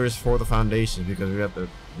the materials for the foundations because we got the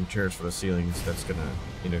materials for the ceilings. That's gonna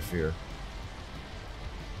interfere.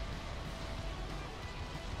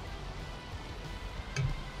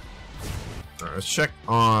 Alright, let's check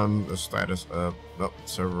on the status of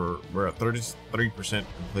server. We're at 33%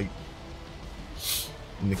 complete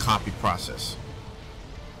in the copy process.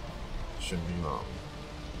 Shouldn't be long.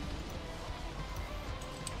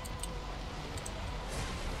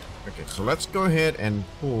 Okay, so let's go ahead and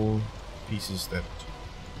pull pieces that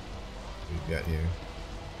we've got here.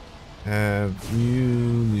 Have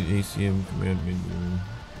you the ACM command menu?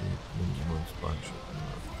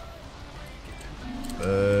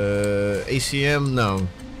 ACM, no.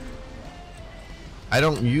 I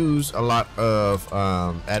don't use a lot of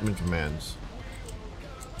admin commands.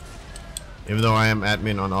 Even though I am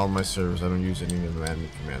admin on all my servers, I don't use any of the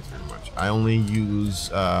admin commands very much. I only use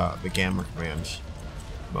the gamma commands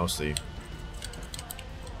mostly.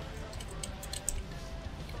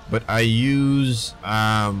 But I use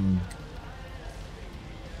ASM,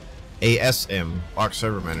 ARK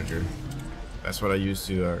Server Manager. That's what I use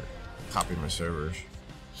to copy my servers.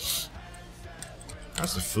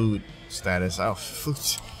 That's the food status. Oh,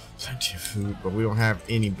 food's plenty of food, but we don't have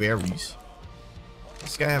any berries. Does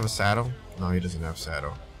this guy have a saddle? No, he doesn't have a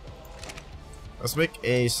saddle. Let's make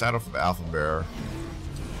a saddle for the alpha bearer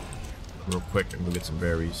real quick and go get some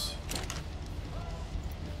berries.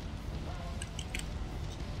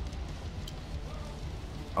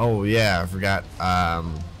 Oh yeah, I forgot.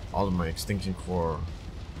 All of my extinction core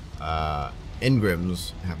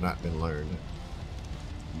engrams have not been learned,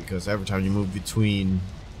 because every time you move between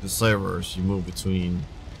the servers, you move between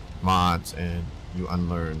mods and you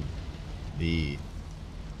unlearn the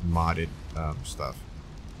modded stuff.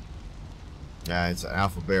 Yeah, it's an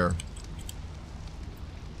alpha bear.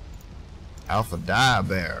 Alpha dire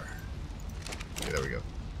bear. Okay, there we go.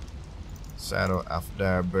 Saddle, alpha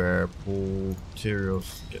dire bear, pull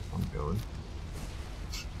materials, get one going.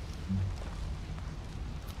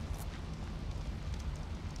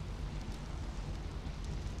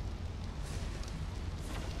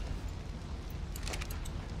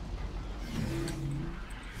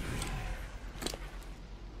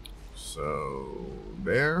 So,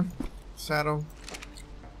 bear, saddle.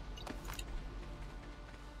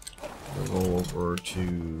 We'll go over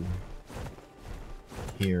to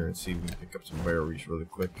here and see if we can pick up some berries really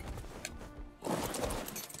quick.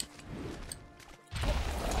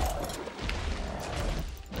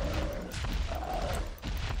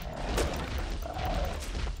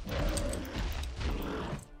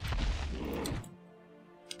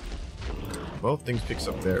 Both things picks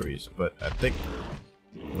up berries, but I think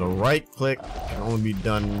the right click can only be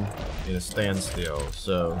done in a standstill,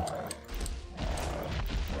 so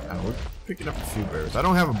we're picking up a few berries. I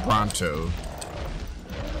don't have a Bronto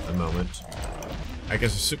at the moment. I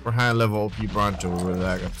guess a super high level OP Bronto will really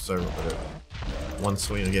lag up the server, but one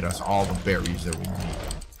swing will get us all the berries that we need.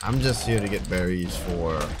 I'm just here to get berries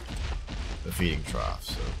for the feeding trough,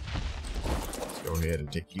 so let's go ahead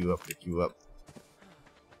and pick you up.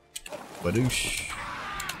 Badoosh.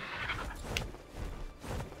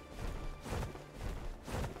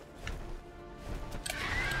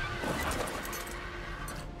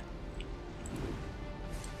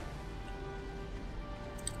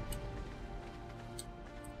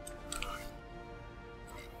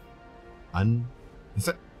 Is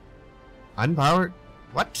it unpowered?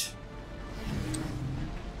 What?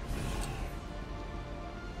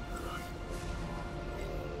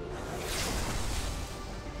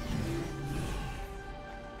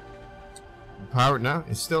 Powered now?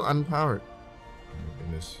 It's still unpowered. Oh my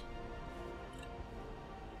goodness.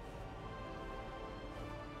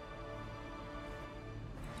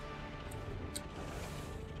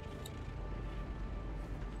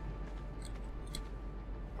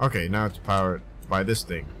 Okay, now it's powered by this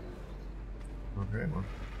thing. Okay, well,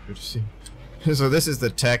 good to see. So this is the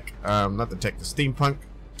tech, not the tech, the steampunk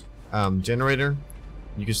generator.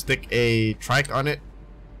 You can stick a trike on it,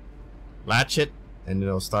 latch it, and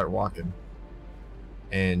it'll start walking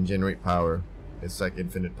and generate power. It's like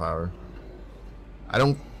infinite power. I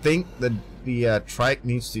don't think that the trike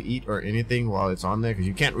needs to eat or anything while it's on there, because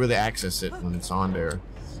you can't really access it when it's on there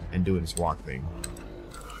and do its walk thing.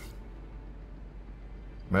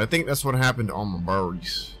 But I think that's what happened to all my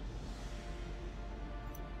berries.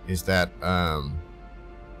 Is that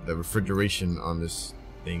the refrigeration on this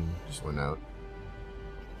thing just went out.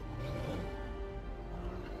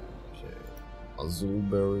 Okay. Azul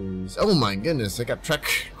berries. Oh my goodness, I got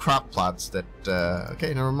crop plots that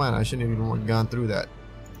okay, never mind. I shouldn't have even gone through that.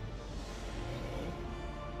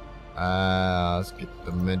 Let's get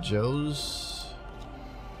the Medjos.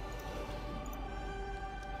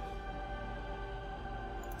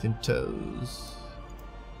 Tintos.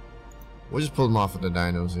 We'll just pull them off of the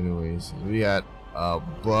dinos anyways. We got a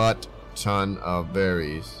butt ton of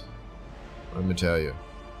berries. Let me tell you.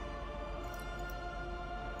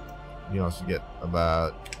 You also get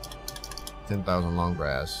about 10,000 long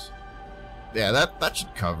grass. Yeah, that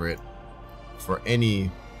should cover it for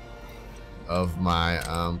any of my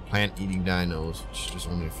plant-eating dinos, which is just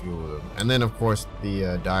only a few of them. And then, of course,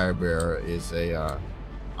 the dire bear is a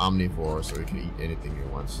omnivore, so he can eat anything he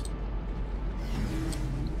wants.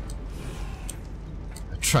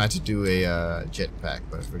 I tried to do a jetpack,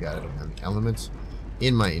 but I forgot I don't have any elements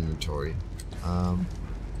in my inventory. How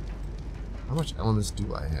much elements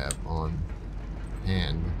do I have on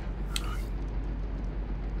hand?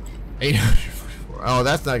 844. Oh,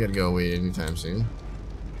 that's not gonna go away anytime soon.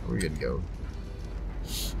 We're good to go.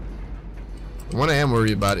 The one I am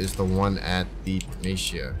worried about is the one at the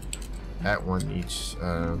Pugnacia. That one needs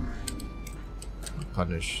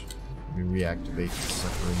punish. Let me reactivate this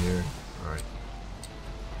sucker in here. Alright.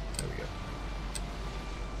 There we go.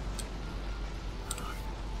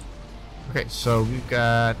 Okay, so we've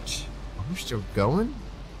got... Oh, we're still going?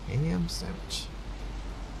 Ham sandwich.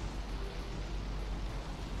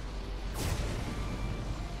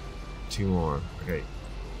 Two more. Okay.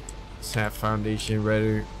 Sap foundation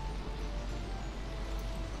ready.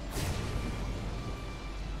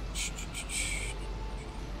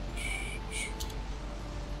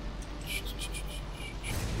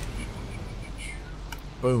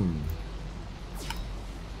 Boom.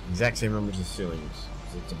 Exact same numbers of ceilings.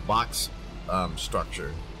 So it's a box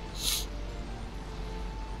structure.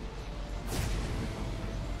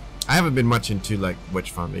 I haven't been much into like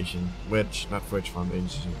wedge foundation. Not wedge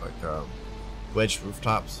foundation, like wedge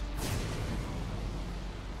rooftops.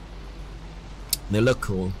 They look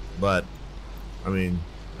cool, but I mean,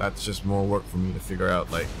 that's just more work for me to figure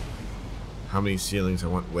out like how many ceilings I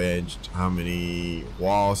want wedged, how many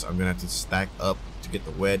walls I'm gonna have to stack up to get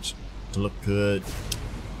the wedge to look good.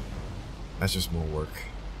 That's just more work.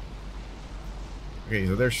 Okay,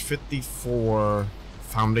 so there's 54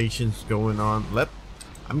 foundations going on.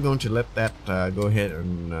 I'm going to let that go ahead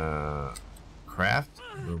and craft.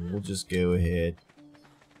 And we'll just go ahead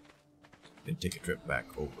and take a trip back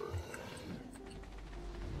over.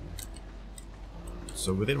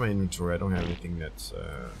 So within my inventory, I don't have anything that's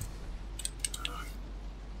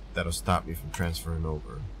that'll stop me from transferring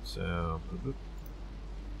over. So.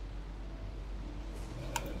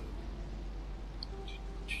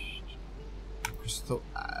 Crystal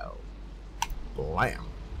Isle. Blam.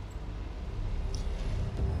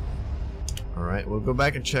 Alright, we'll go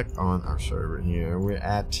back and check on our server here. We're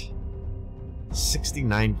at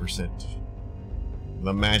 69%.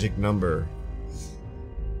 The magic number.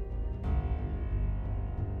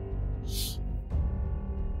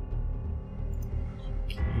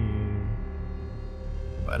 Okay.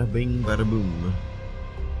 Bada bing, bada boom.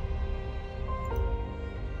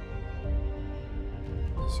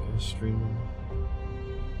 Is it a stream?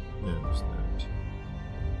 No, it's not.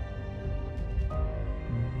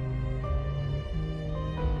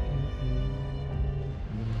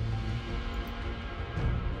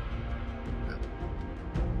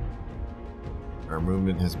 Our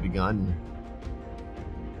movement has begun.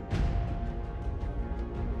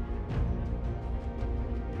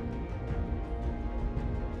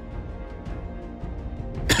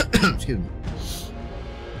 Excuse me.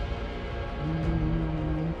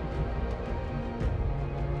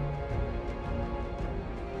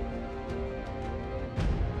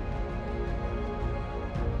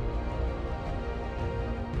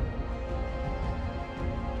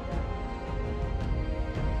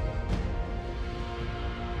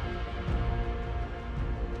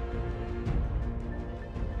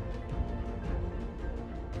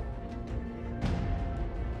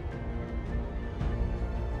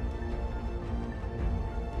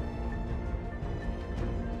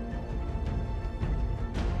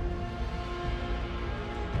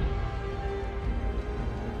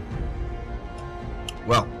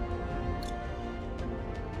 Well,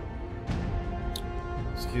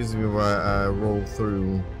 excuse me while I roll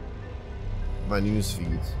through my news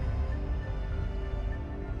feeds.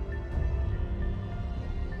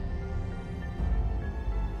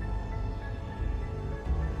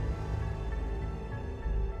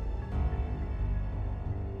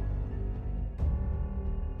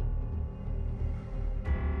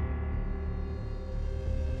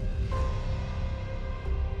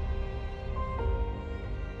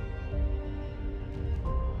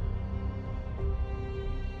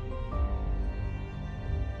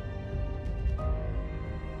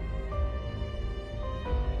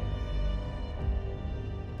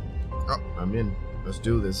 Oh, I'm in. Let's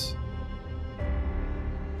do this.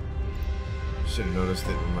 Should have noticed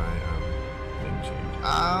it when my thing changed.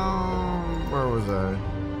 Where was I?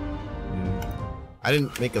 Yeah. I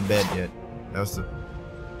didn't make a bed yet. That's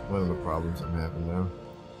one of the problems I'm having now.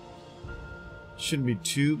 Shouldn't be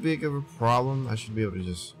too big of a problem. I should be able to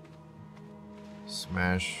just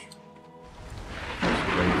smash.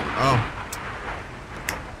 Oh,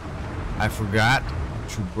 I forgot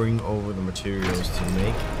to bring over the materials to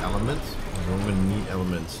make elements. I'm going to need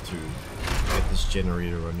elements to get this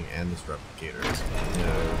generator running and this replicator.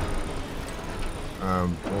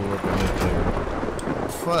 We'll work on it later.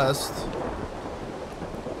 First,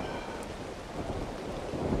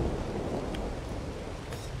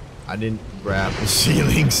 I didn't grab the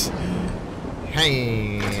ceilings.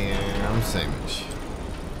 Ham sandwich.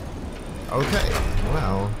 Okay,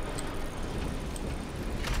 well.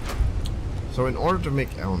 So in order to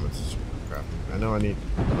make elements, I know I need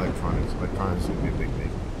electronics. Electronics would be a big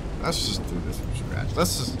thing. Let's just do this from scratch.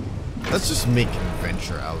 Let's just make an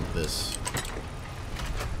adventure out of this.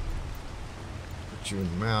 Put you in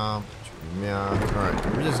the mouth. Put you in the mouth. All right,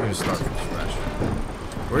 we're just gonna start from scratch.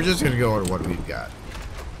 We're just gonna go over what we've got.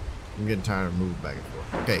 I'm getting tired of moving back and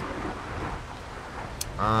forth. Okay.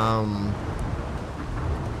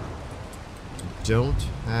 Don't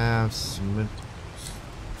have cement.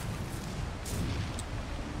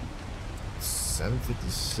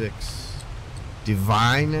 756.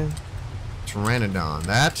 Divine Pteranodon.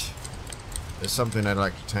 That is something I'd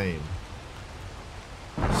like to tame.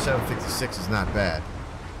 756 is not bad.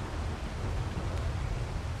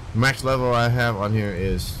 Max level I have on here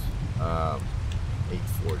is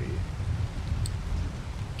 840.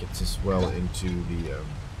 Gets us well into the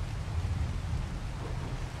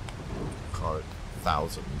call it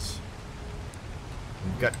thousands.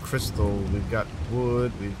 We've got crystal, we've got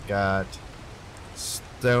wood, we've got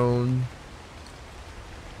stone.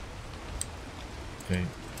 Okay.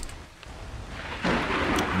 I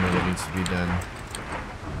know what needs to be done.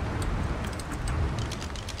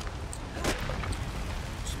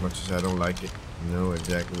 As much as I don't like it, I know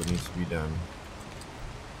exactly what needs to be done.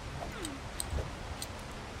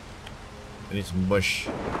 I need some bush.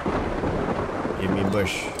 Give me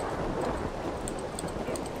bush.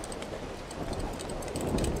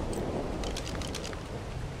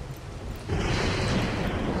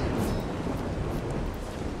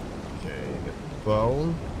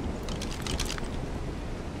 Bow.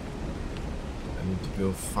 I need to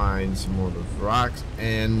go find some more of those rocks,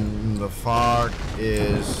 and the fog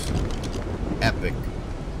is epic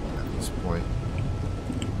at this point.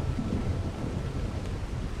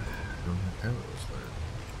 I don't have arrows learned.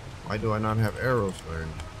 Why do I not have arrows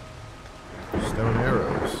learned? Stone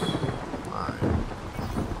arrows. Fine.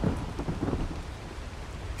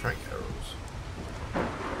 Trank arrows.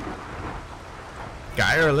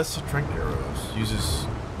 Gaia, let's see trank arrows. Uses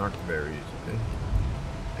narc berries, okay?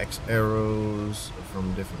 X arrows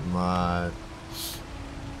from different mod.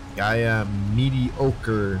 Gaia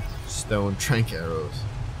mediocre stone trank arrows.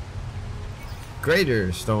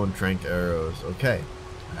 Greater stone trank arrows, okay.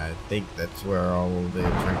 I think that's where all of the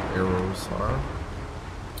trank arrows are.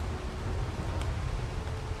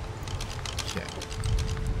 Okay.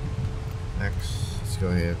 Next, let's go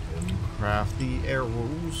ahead and craft the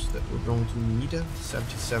arrows that we're going to need.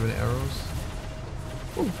 77 arrows.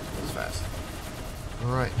 Ooh, that's fast.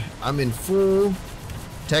 Alright, I'm in full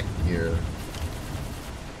tech gear.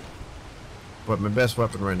 But my best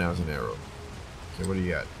weapon right now is an arrow. Okay, what do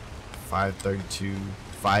you got? 532,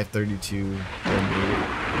 532,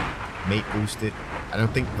 mate boosted. I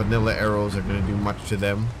don't think vanilla arrows are going to do much to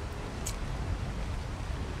them.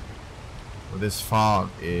 Well, this fog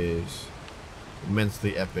is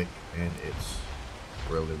immensely epic, and it's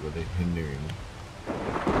really hindering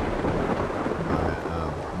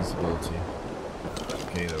my visibility.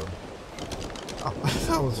 Okay, though. Oh,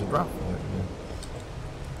 that was a drop.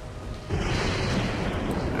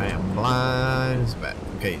 I am blind as bat.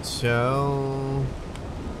 Okay, so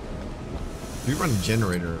we run a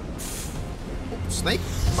generator. Oh, snake?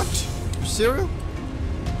 What? Your cereal?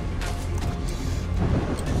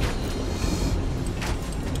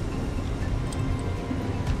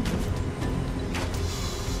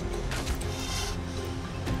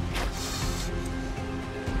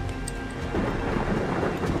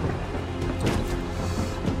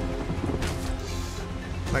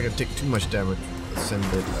 I can take too much damage with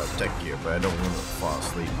ascended tech gear, but I don't want to fall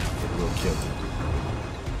asleep. It will kill me.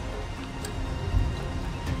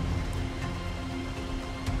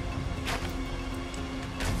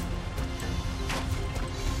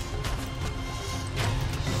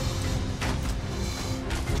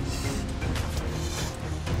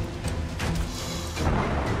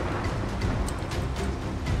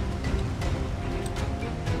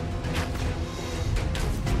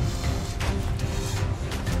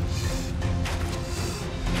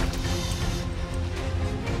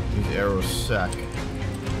 sec. I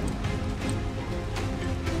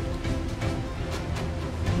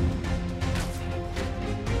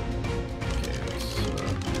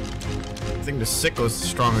think the sickle is the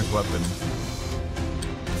strongest weapon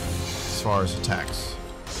as far as attacks.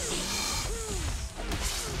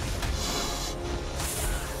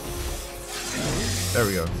 There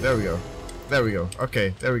we go. There we go. There we go.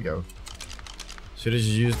 Okay, there we go. Should have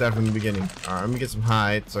just used that from the beginning. Alright, let me get some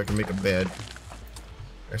hide so I can make a bed.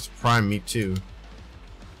 There's prime meat too.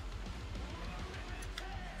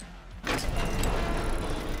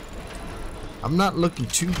 I'm not looking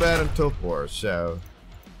too bad on Topor, so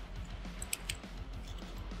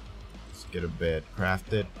let's get a bed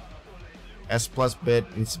crafted. S plus bed,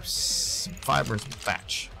 need some fiber and some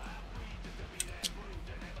thatch.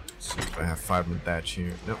 Let's see if I have fiber and thatch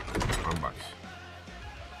here. Nope, wrong box.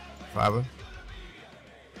 Fiber.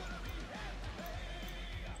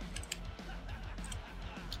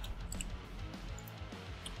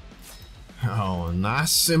 Oh,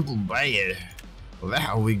 nice simple bed. Well,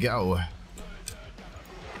 there we go.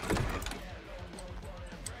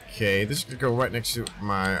 Okay, this is gonna go right next to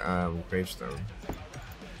my gravestone.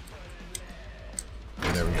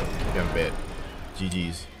 And there we go. We got a bed.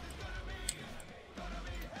 GG's.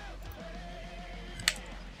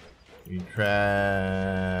 We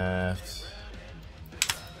craft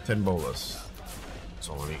 10 bolas. That's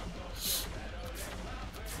all I need.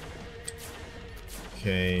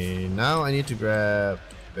 Okay, now I need to grab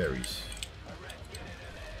berries.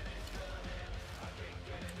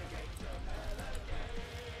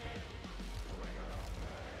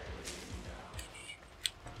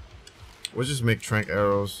 We'll just make trank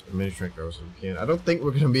arrows, mini trank arrows if we can. I don't think we're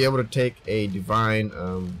gonna be able to take a divine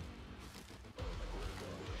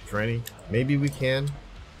training. Maybe we can.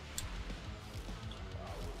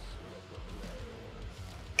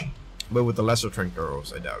 But with the lesser trank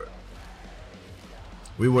arrows, I doubt it.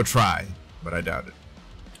 We will try, but I doubt it.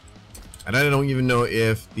 And I don't even know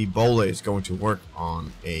if the bola is going to work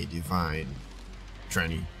on a divine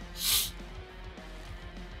tranny.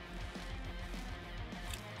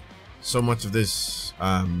 So much of this,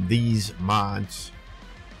 these mods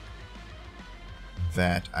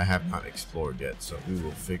that I have not explored yet, so we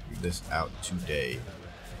will figure this out today.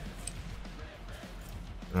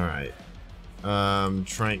 All right,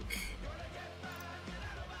 trank.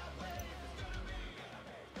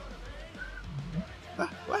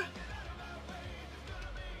 What?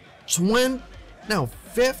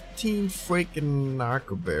 15 freaking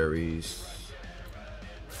narcoberries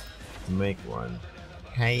to make one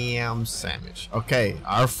ham sandwich. Okay,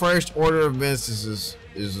 our first order of business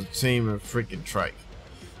is a team of freaking trike.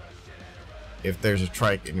 If there's a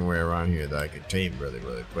trike anywhere around here that I could tame really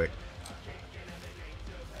quick.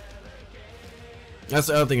 That's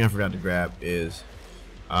the other thing I forgot to grab is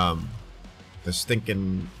the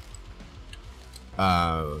stinking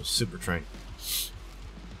super trank.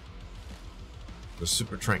 The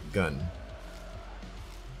super trank gun.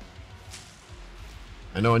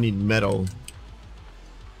 I know I need metal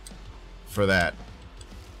for that.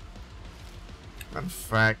 In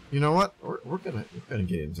fact, you know what? We're gonna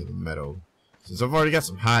get into the metal. Since I've already got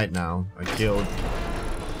some hide now, I killed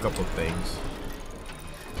a couple of things.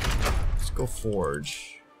 Let's go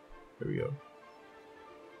forge. There we go.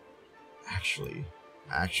 Actually,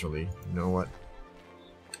 you know what?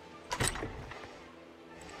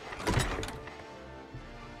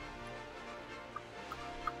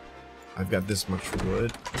 I've got this much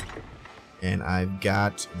wood and I've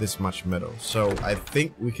got this much metal, so I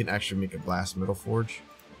think we can actually make a blast metal forge.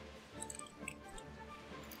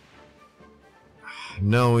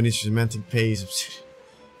 No, it is cementing paste.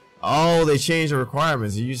 Oh, they changed the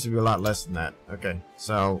requirements. It used to be a lot less than that. Okay,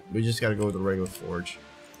 so we just gotta go with the regular forge.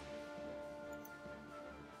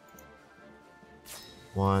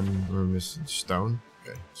 One, we're missing stone.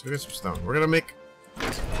 Okay, so we got some stone. We're gonna make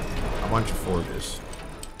a bunch of forges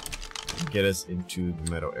to get us into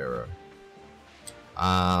the metal era.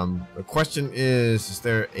 The question is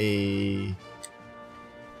there a...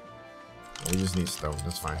 We just need stone.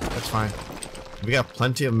 That's fine. That's fine. We got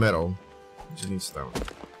plenty of metal. We just need stone.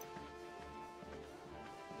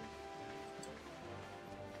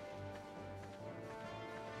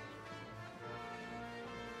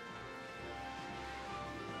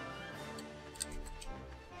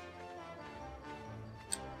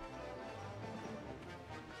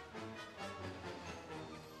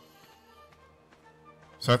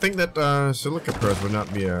 So I think that silica pearls would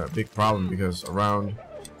not be a big problem because around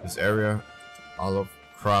this area, all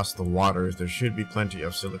across the waters, there should be plenty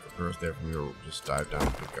of silica pearls there for me to just dive down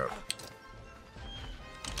and pick up.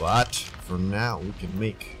 But for now, we can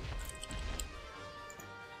make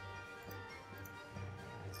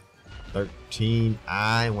 13.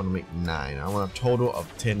 I want to make 9. I want a total of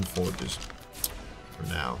 10 forges for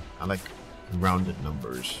now. I like rounded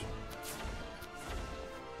numbers.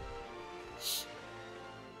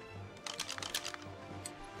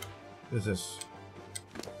 What is this?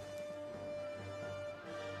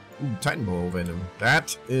 Ooh, Titan Bowl Venom.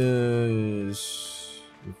 That is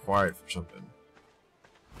required for something.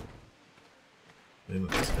 Then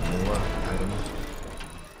let's get more items.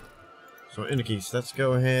 So in the case, let's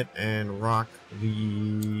go ahead and rock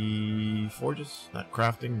the forges. Not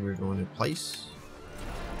crafting, we're going to place.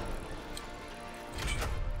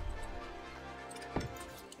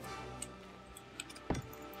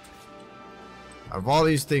 Out of all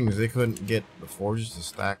these things, they couldn't get the forges to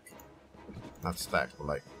stack. Not stack, but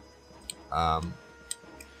like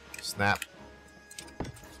snap.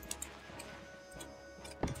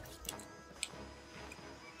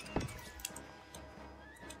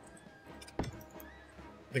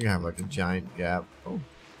 I think I have like a giant gap. Oh,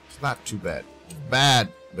 it's not too bad. It's bad,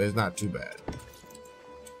 but it's not too bad.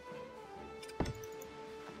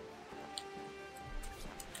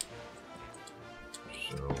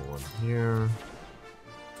 So one here,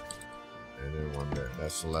 and then one there.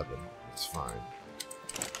 That's 11. It's fine.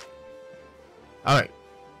 All right.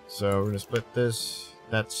 So we're gonna split this.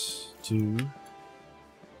 That's 2,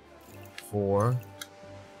 4.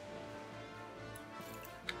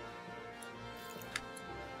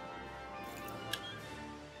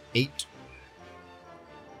 8.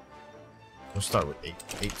 We'll start with 8.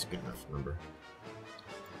 8's a good enough number.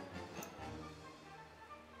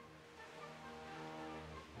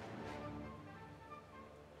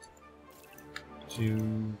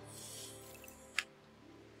 Two,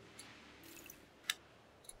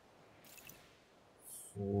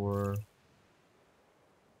 4,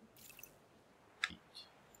 8.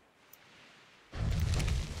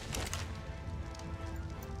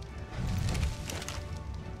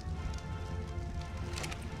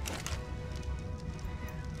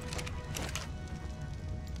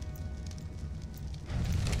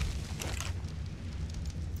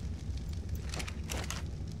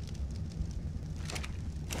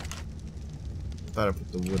 I thought I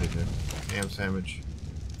put the wood in there. Ham sandwich.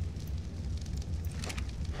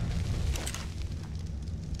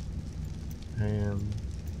 Ham.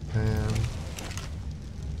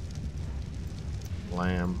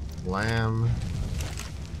 Lamb.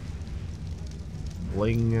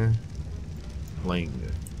 Bling.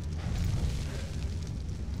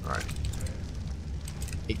 Alright.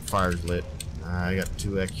 8 fires lit. I got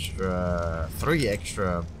 3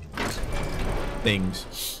 extra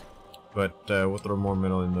things. But we'll throw more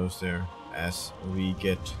metal in those there as we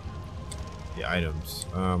get the items.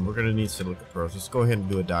 We're gonna need silica pearls. Let's go ahead and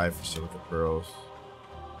do a dive for silica pearls.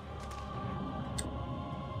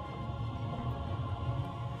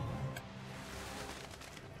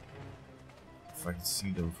 If I can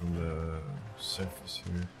see them from the surface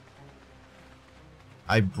here.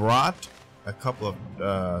 I brought a couple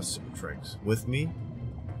of super tranks with me,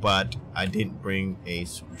 but I didn't bring a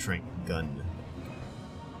super trank gun.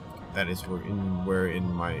 That is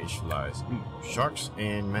wherein my issue lies. Ooh, sharks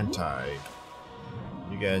and manti.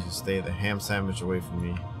 You guys can stay the ham sandwich away from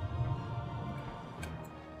me.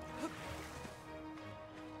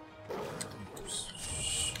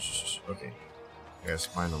 Okay. I got a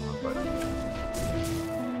spine on my butt.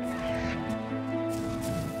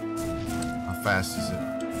 How fast is it?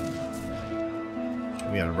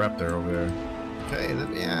 We got a raptor over there. Okay,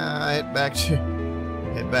 then yeah, head back to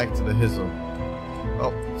the hizzle.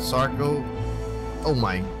 Oh, Sarko. Oh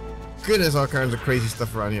my goodness, all kinds of crazy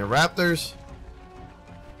stuff around here. Raptors.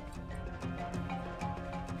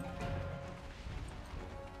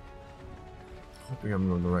 Hoping I'm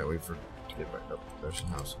going the right way to get back up. There's some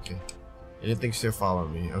house. Okay. Anything still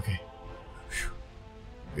following me? Okay. Whew.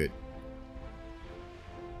 Good.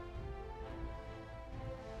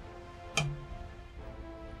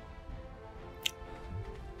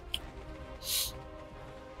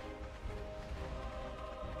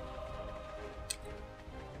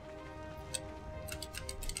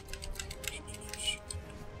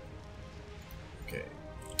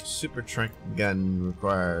 Super trank gun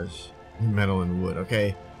requires metal and wood.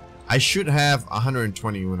 Okay, I should have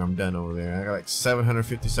 120 when I'm done over there. I got like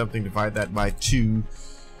 750 something. Divide that by 2.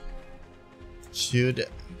 Should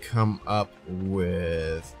come up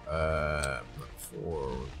with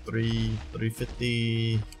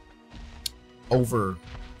 350 over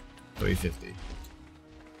 350.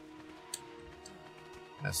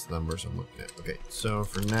 That's the numbers I'm looking at. Okay, so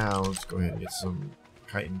for now, let's go ahead and get some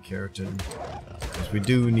chitin keratin, because we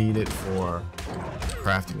do need it for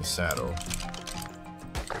crafting a saddle.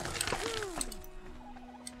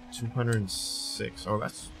 206. Oh,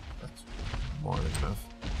 that's more than enough.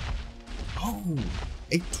 Oh,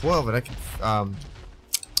 812, and I can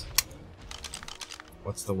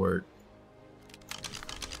what's the word?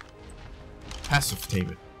 Passive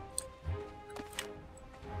payment.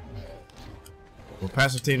 Well,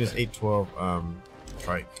 passive payment is 812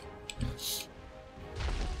 trike.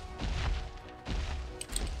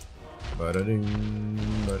 Ba-da-ding,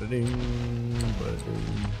 ba-da-ding,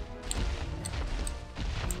 ba-da-ding.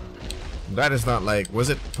 That is not like, was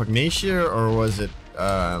it Pugnacia or was it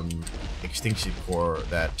Extinction Core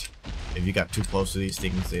that if you got too close to these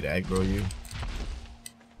things they'd aggro you?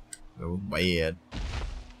 That was bad.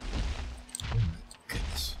 Oh my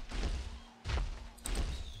goodness.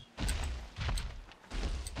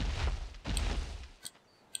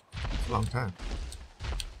 It's a long time.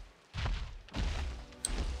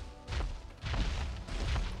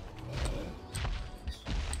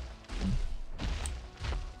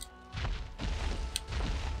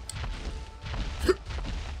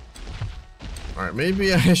 Alright,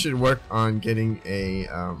 maybe I should work on getting a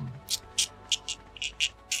what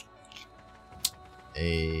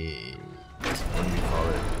do you call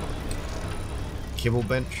it? Kibble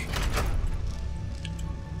bench.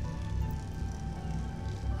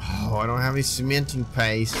 Oh, I don't have any cementing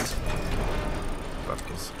paste. Fuck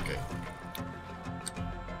this. Okay.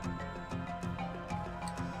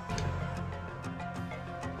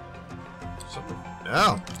 Something.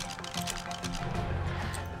 Oh.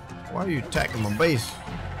 Why are you attacking my base?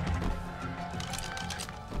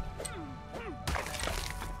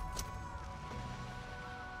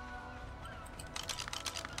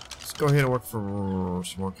 Let's go ahead and work for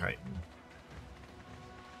some more chitin.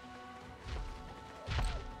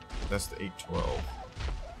 That's the 812.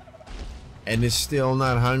 And it's still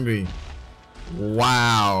not hungry.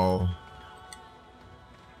 Wow.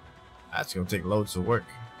 That's gonna take loads of work.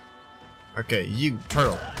 Okay, you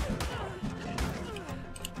turtle.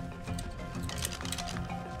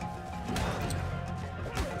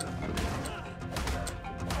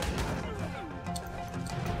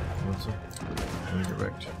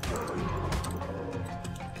 Incorrect. Here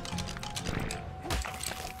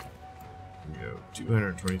we go.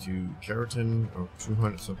 222 keratin, or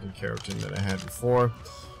 200 something keratin that I had before.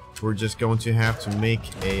 We're just going to have to make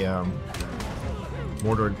a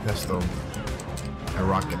mortar and pestle. I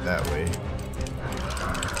rock it that way.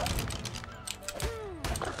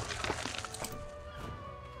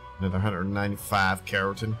 Another 195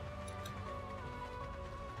 keratin.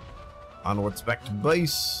 Onwards back to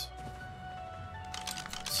base.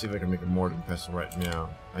 See if I can make a mortar and pestle right now.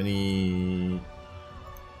 I need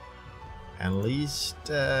at least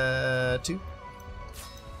 2. I'm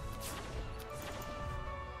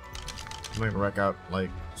gonna rack out like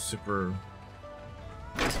super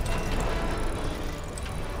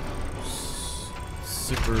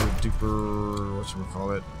duper,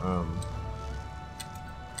 whatchamacallit,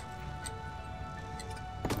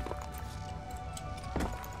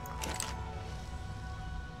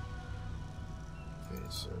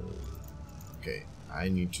 okay, I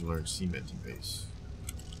need to learn cementing base.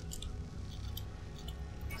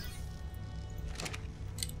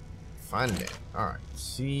 Find it. Alright,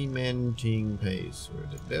 cementing paste. Where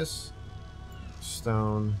did this?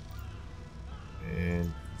 Stone.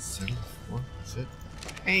 And 74. That's it.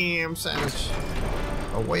 Damn, sandwich.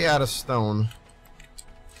 A way out of stone.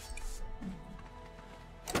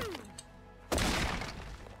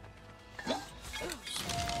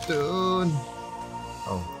 Dude.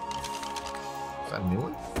 Oh. Is that a new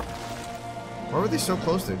one? Why were they so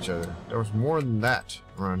close to each other? There was more than that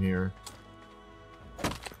around here.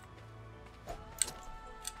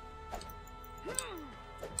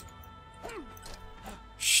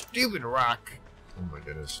 Stupid rock. Oh my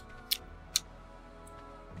goodness.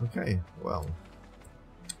 Okay, well.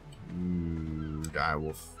 Ooh,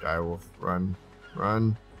 direwolf, run,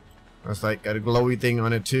 run. That's like got a glowy thing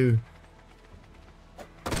on it too.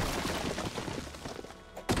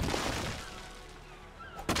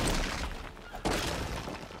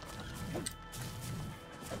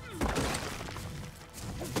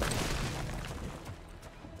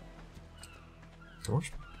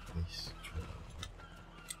 Torch? Nice.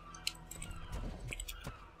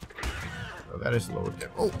 Oh, that is lower down.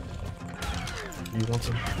 Oh! You want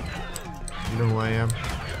some? You know who I am?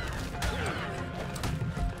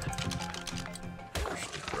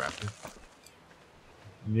 Raptor.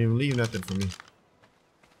 You didn't even leave nothing for me.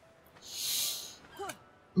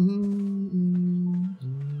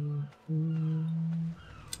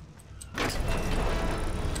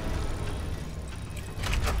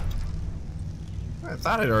 I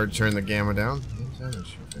thought I'd already turned the gamma down. Okay.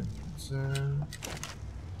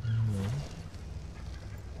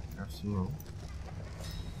 have some room.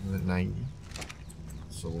 I'm at 90.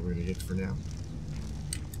 So what we're gonna get for now.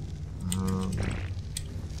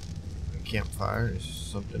 A campfire is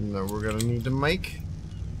something that we're gonna need to make.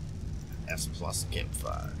 S plus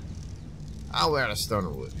campfire. I'll wear a stone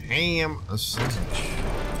of wood. Ham a sausage.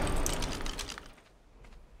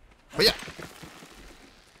 But yeah.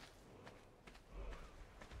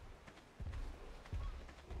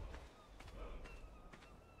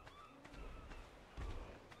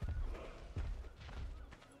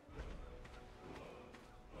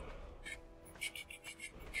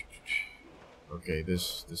 Okay,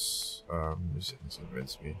 this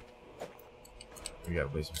convince me. We gotta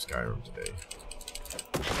play some Skyrim today.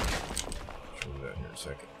 Show you that here in a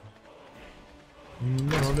second.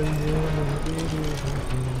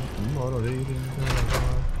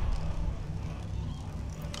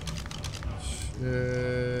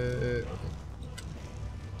 Shit. Okay.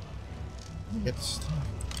 Get the stuff.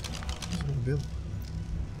 What's it gonna build?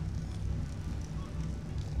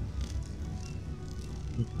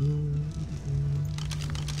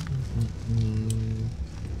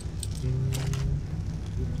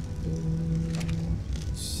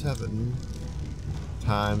 Seven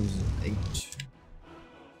times 8.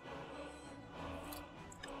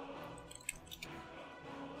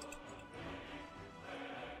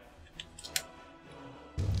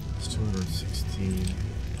 It's 216.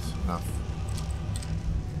 It's enough.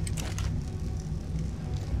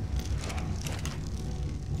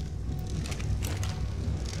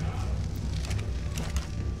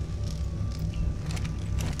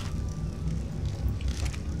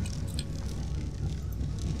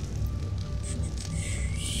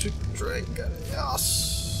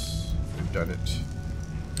 Yes! We've done it.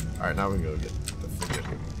 Alright, now we can go get the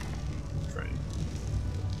freaking train.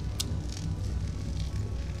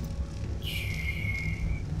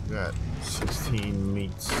 We got 16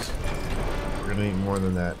 meats. We're gonna need more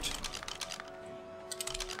than that.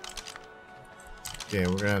 Okay,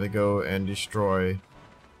 we're gonna have to go and destroy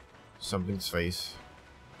something's face.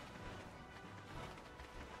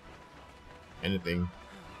 Anything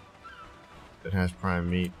that has prime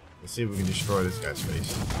meat. Let's see if we can destroy this guy's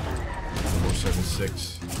face.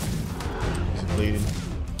 476. He's bleeding.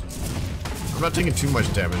 I'm not taking too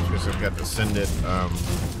much damage because I've got to send it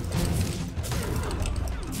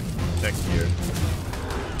tech gear.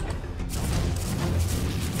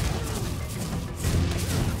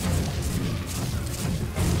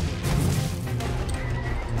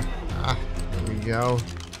 Ah, there we go.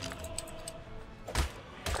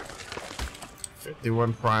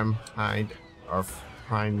 51 prime hide or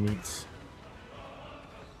prime meats.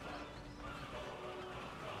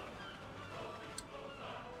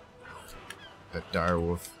 That dire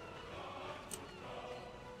wolf.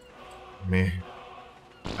 Man,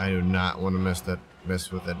 I do not want to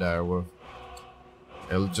mess with that dire wolf.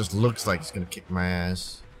 It just looks like it's gonna kick my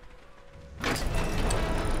ass.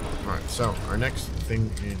 Alright, so our next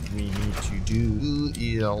thing we need to do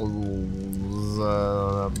is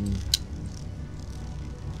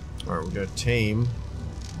alright, we're gonna tame.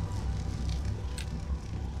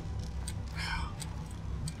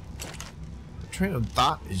 The train of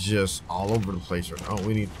thought is just all over the place right now. Oh,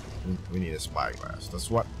 we need a spyglass. That's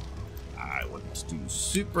what I want to do.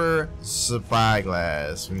 Super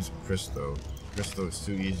spyglass. We need some crystal. Crystal is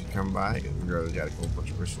too easy to come by. We really gotta go a bunch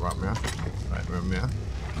of crystal right now. Right now.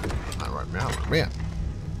 Not right now. Right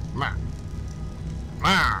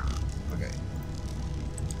now. Okay.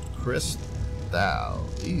 Crystal.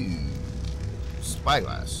 Ew.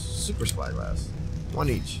 Spyglass. Super spyglass. One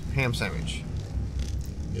each. Ham sandwich.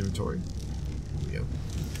 Inventory. Here we go.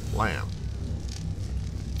 Lamb.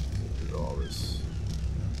 Do all this.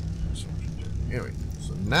 Anyway,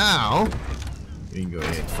 so now we can go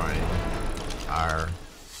ahead and find our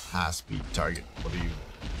high-speed target. What are you?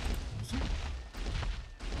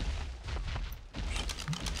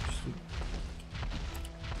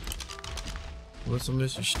 What's some of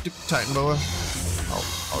this? You stupid Titan boa.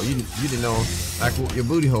 Oh, you didn't know. Like your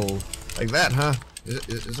booty hole, like that, huh?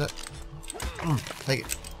 Is that? Take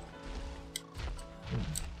it.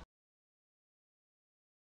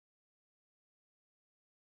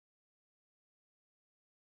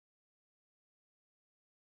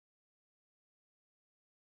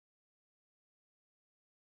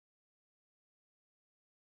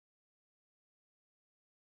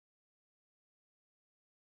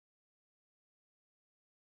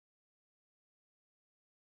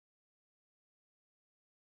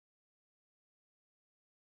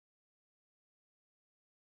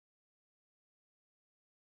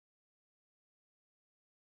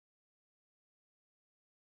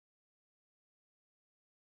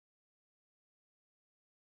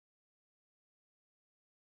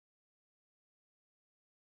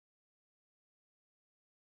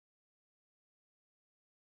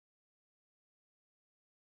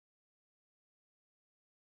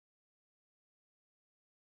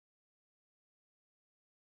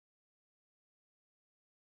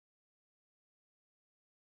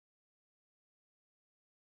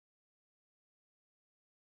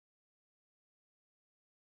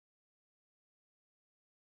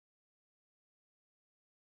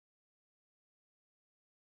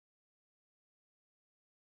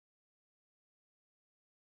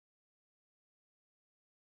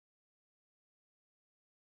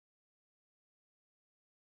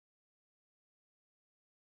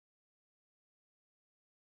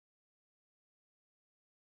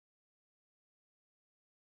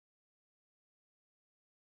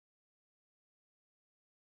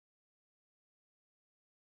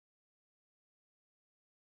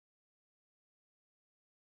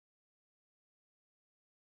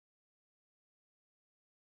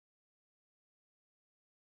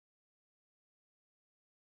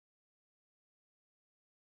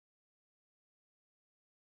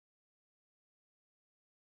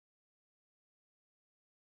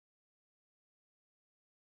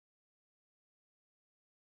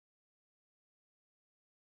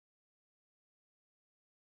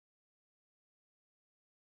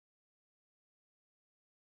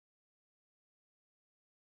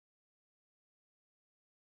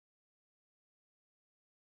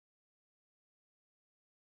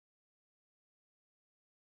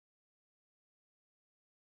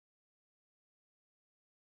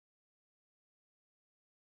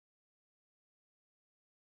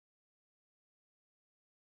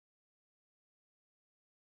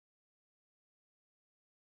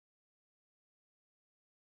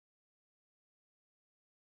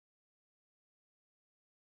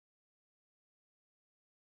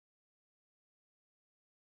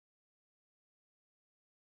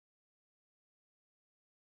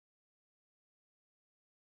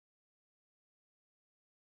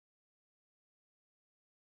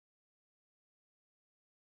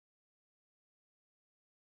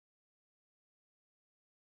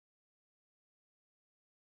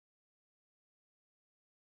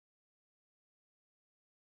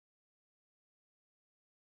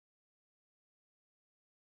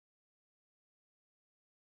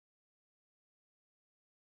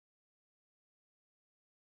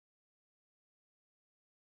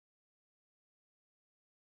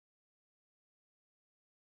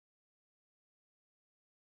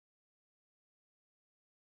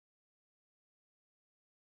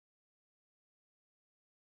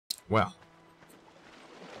 Well,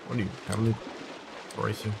 what do you have?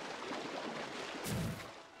 Racing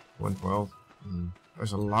 112.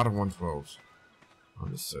 There's a lot of 112s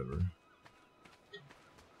on this server.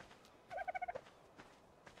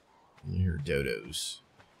 And you hear dodos.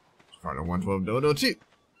 It's part of 112 dodo too.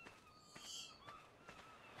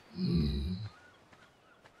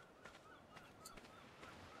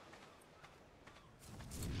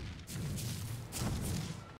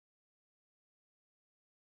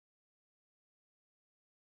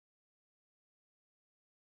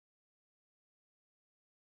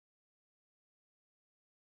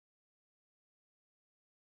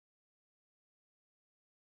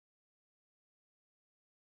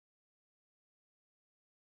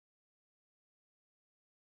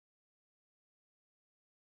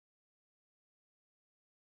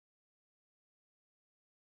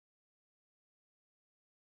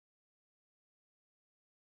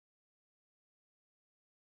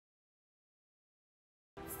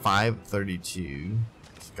 532.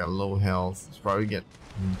 It's got low health. It's probably get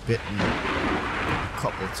bitten a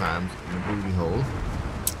couple times in the booty hole.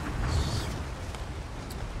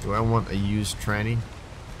 Do I want a used tranny?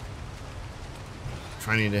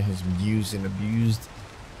 Tranny that has been used and abused.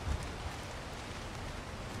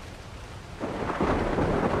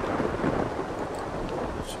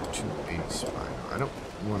 It's too big spine. I don't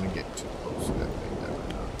want to get too close to that thing right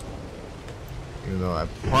now. Even though I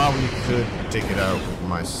probably could take it out with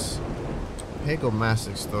my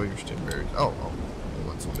Pagomastics Stollerstein berries. Oh, they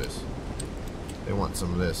want some of this. They want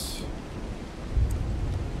some of this.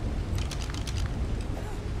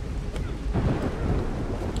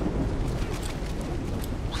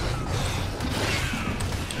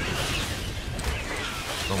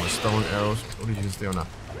 Throwing stone arrows. What are you gonna steal now?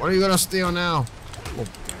 What are you gonna steal now? Oh,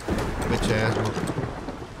 bitch ass.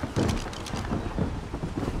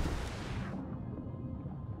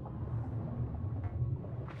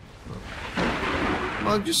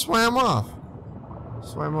 Oh, just swam off.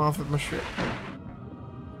 Swam off with my ship.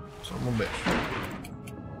 Son of a bitch.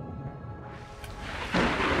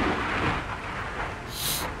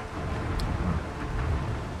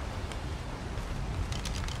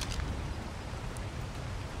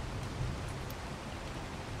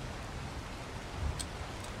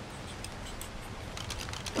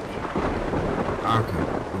 Okay,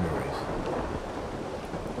 anyways.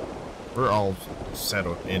 We're all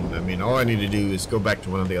settled in. I mean, all I need to do is go back to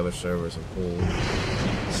one of the other servers and pull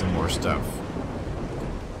some more stuff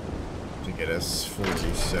to get us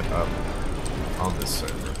fully set up on this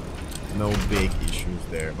server. No big issues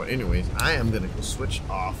there. But anyways, I am gonna go switch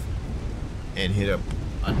off and hit up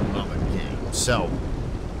another game. So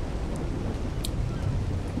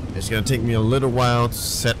it's gonna take me a little while to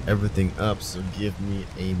set everything up, so give me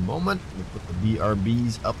a moment. Let me put the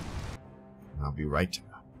BRBs up. I'll be right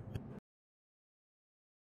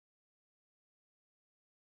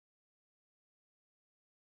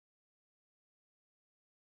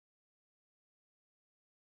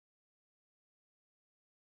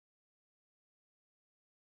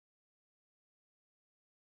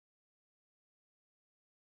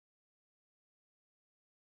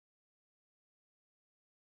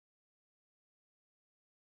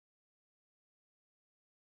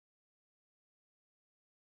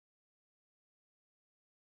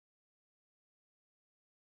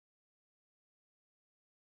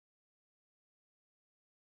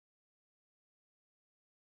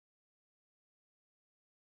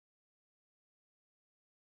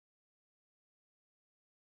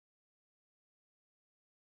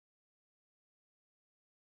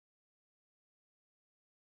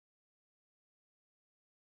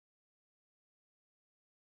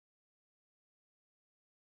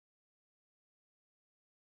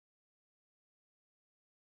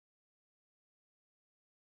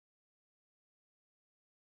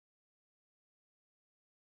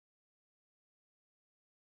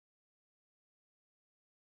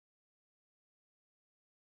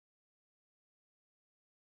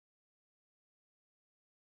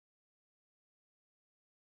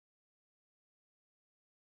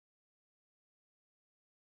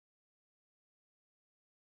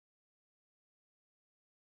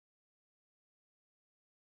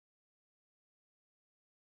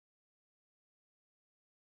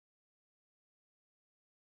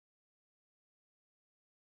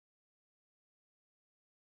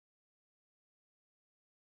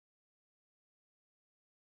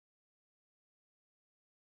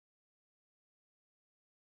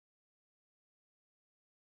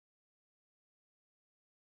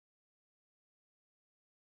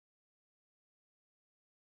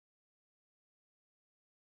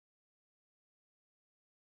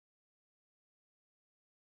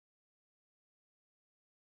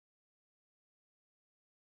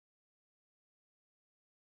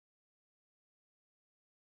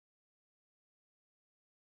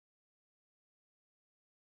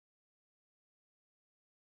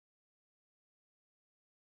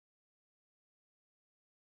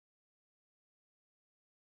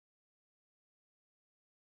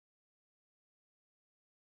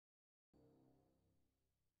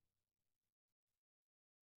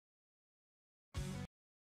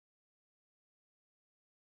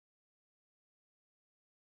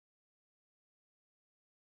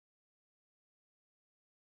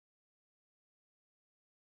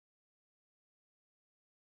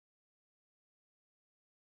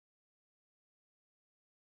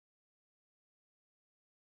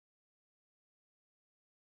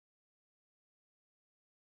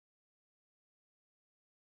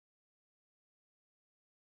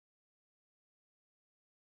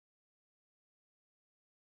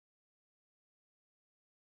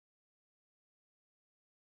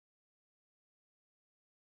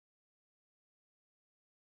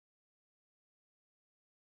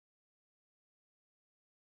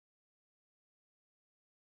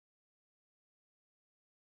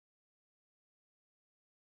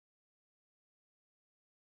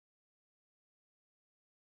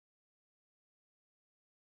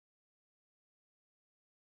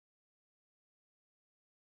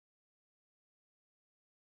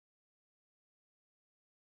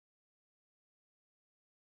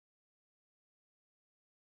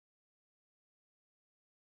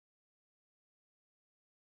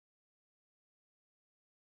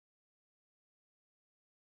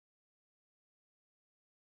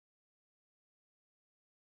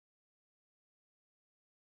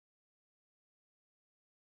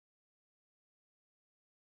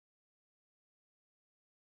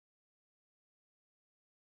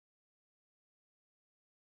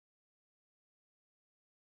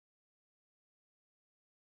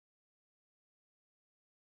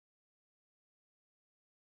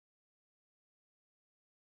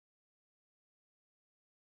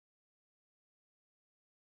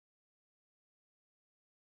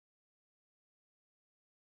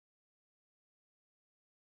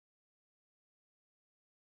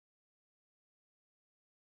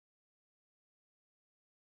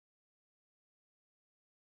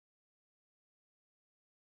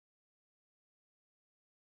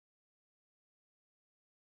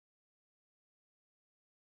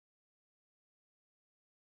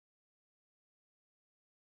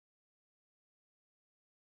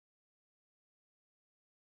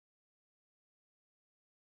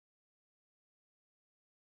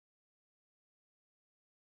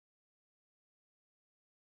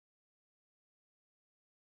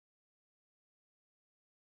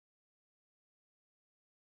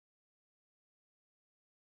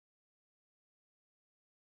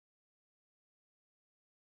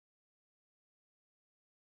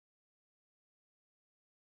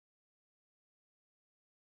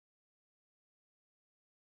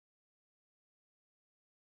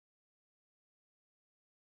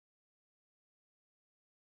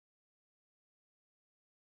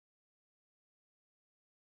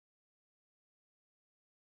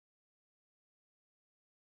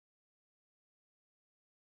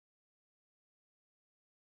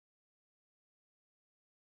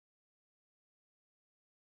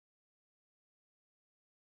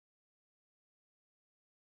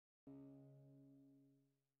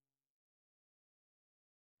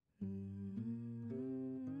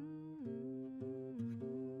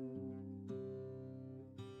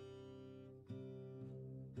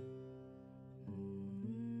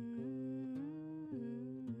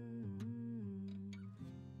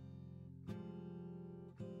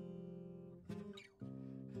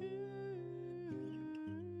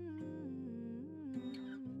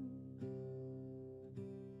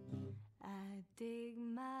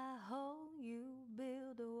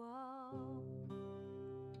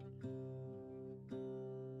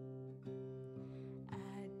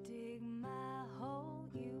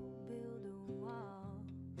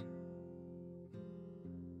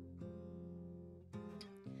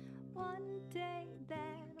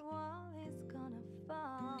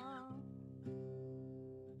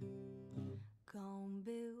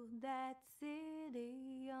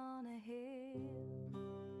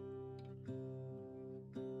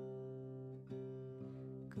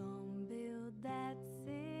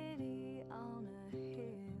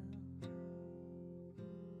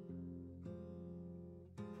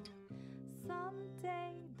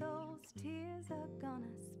sugar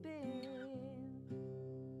gonna spill.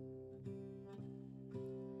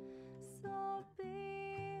 So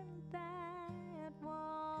build that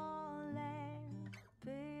wall and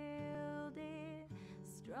build it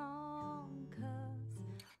strong, 'cause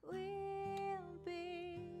we'll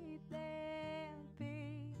be there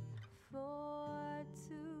before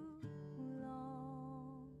too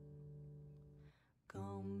long.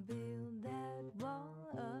 Gonna build that wall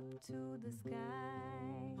up to the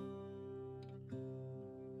sky.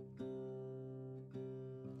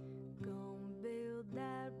 Gonna build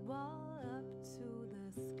that wall up to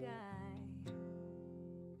the sky.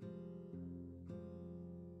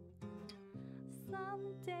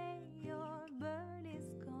 Someday your bird is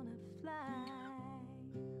gonna fly.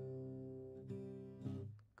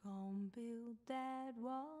 Gonna build that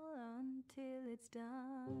wall until it's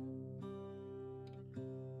done.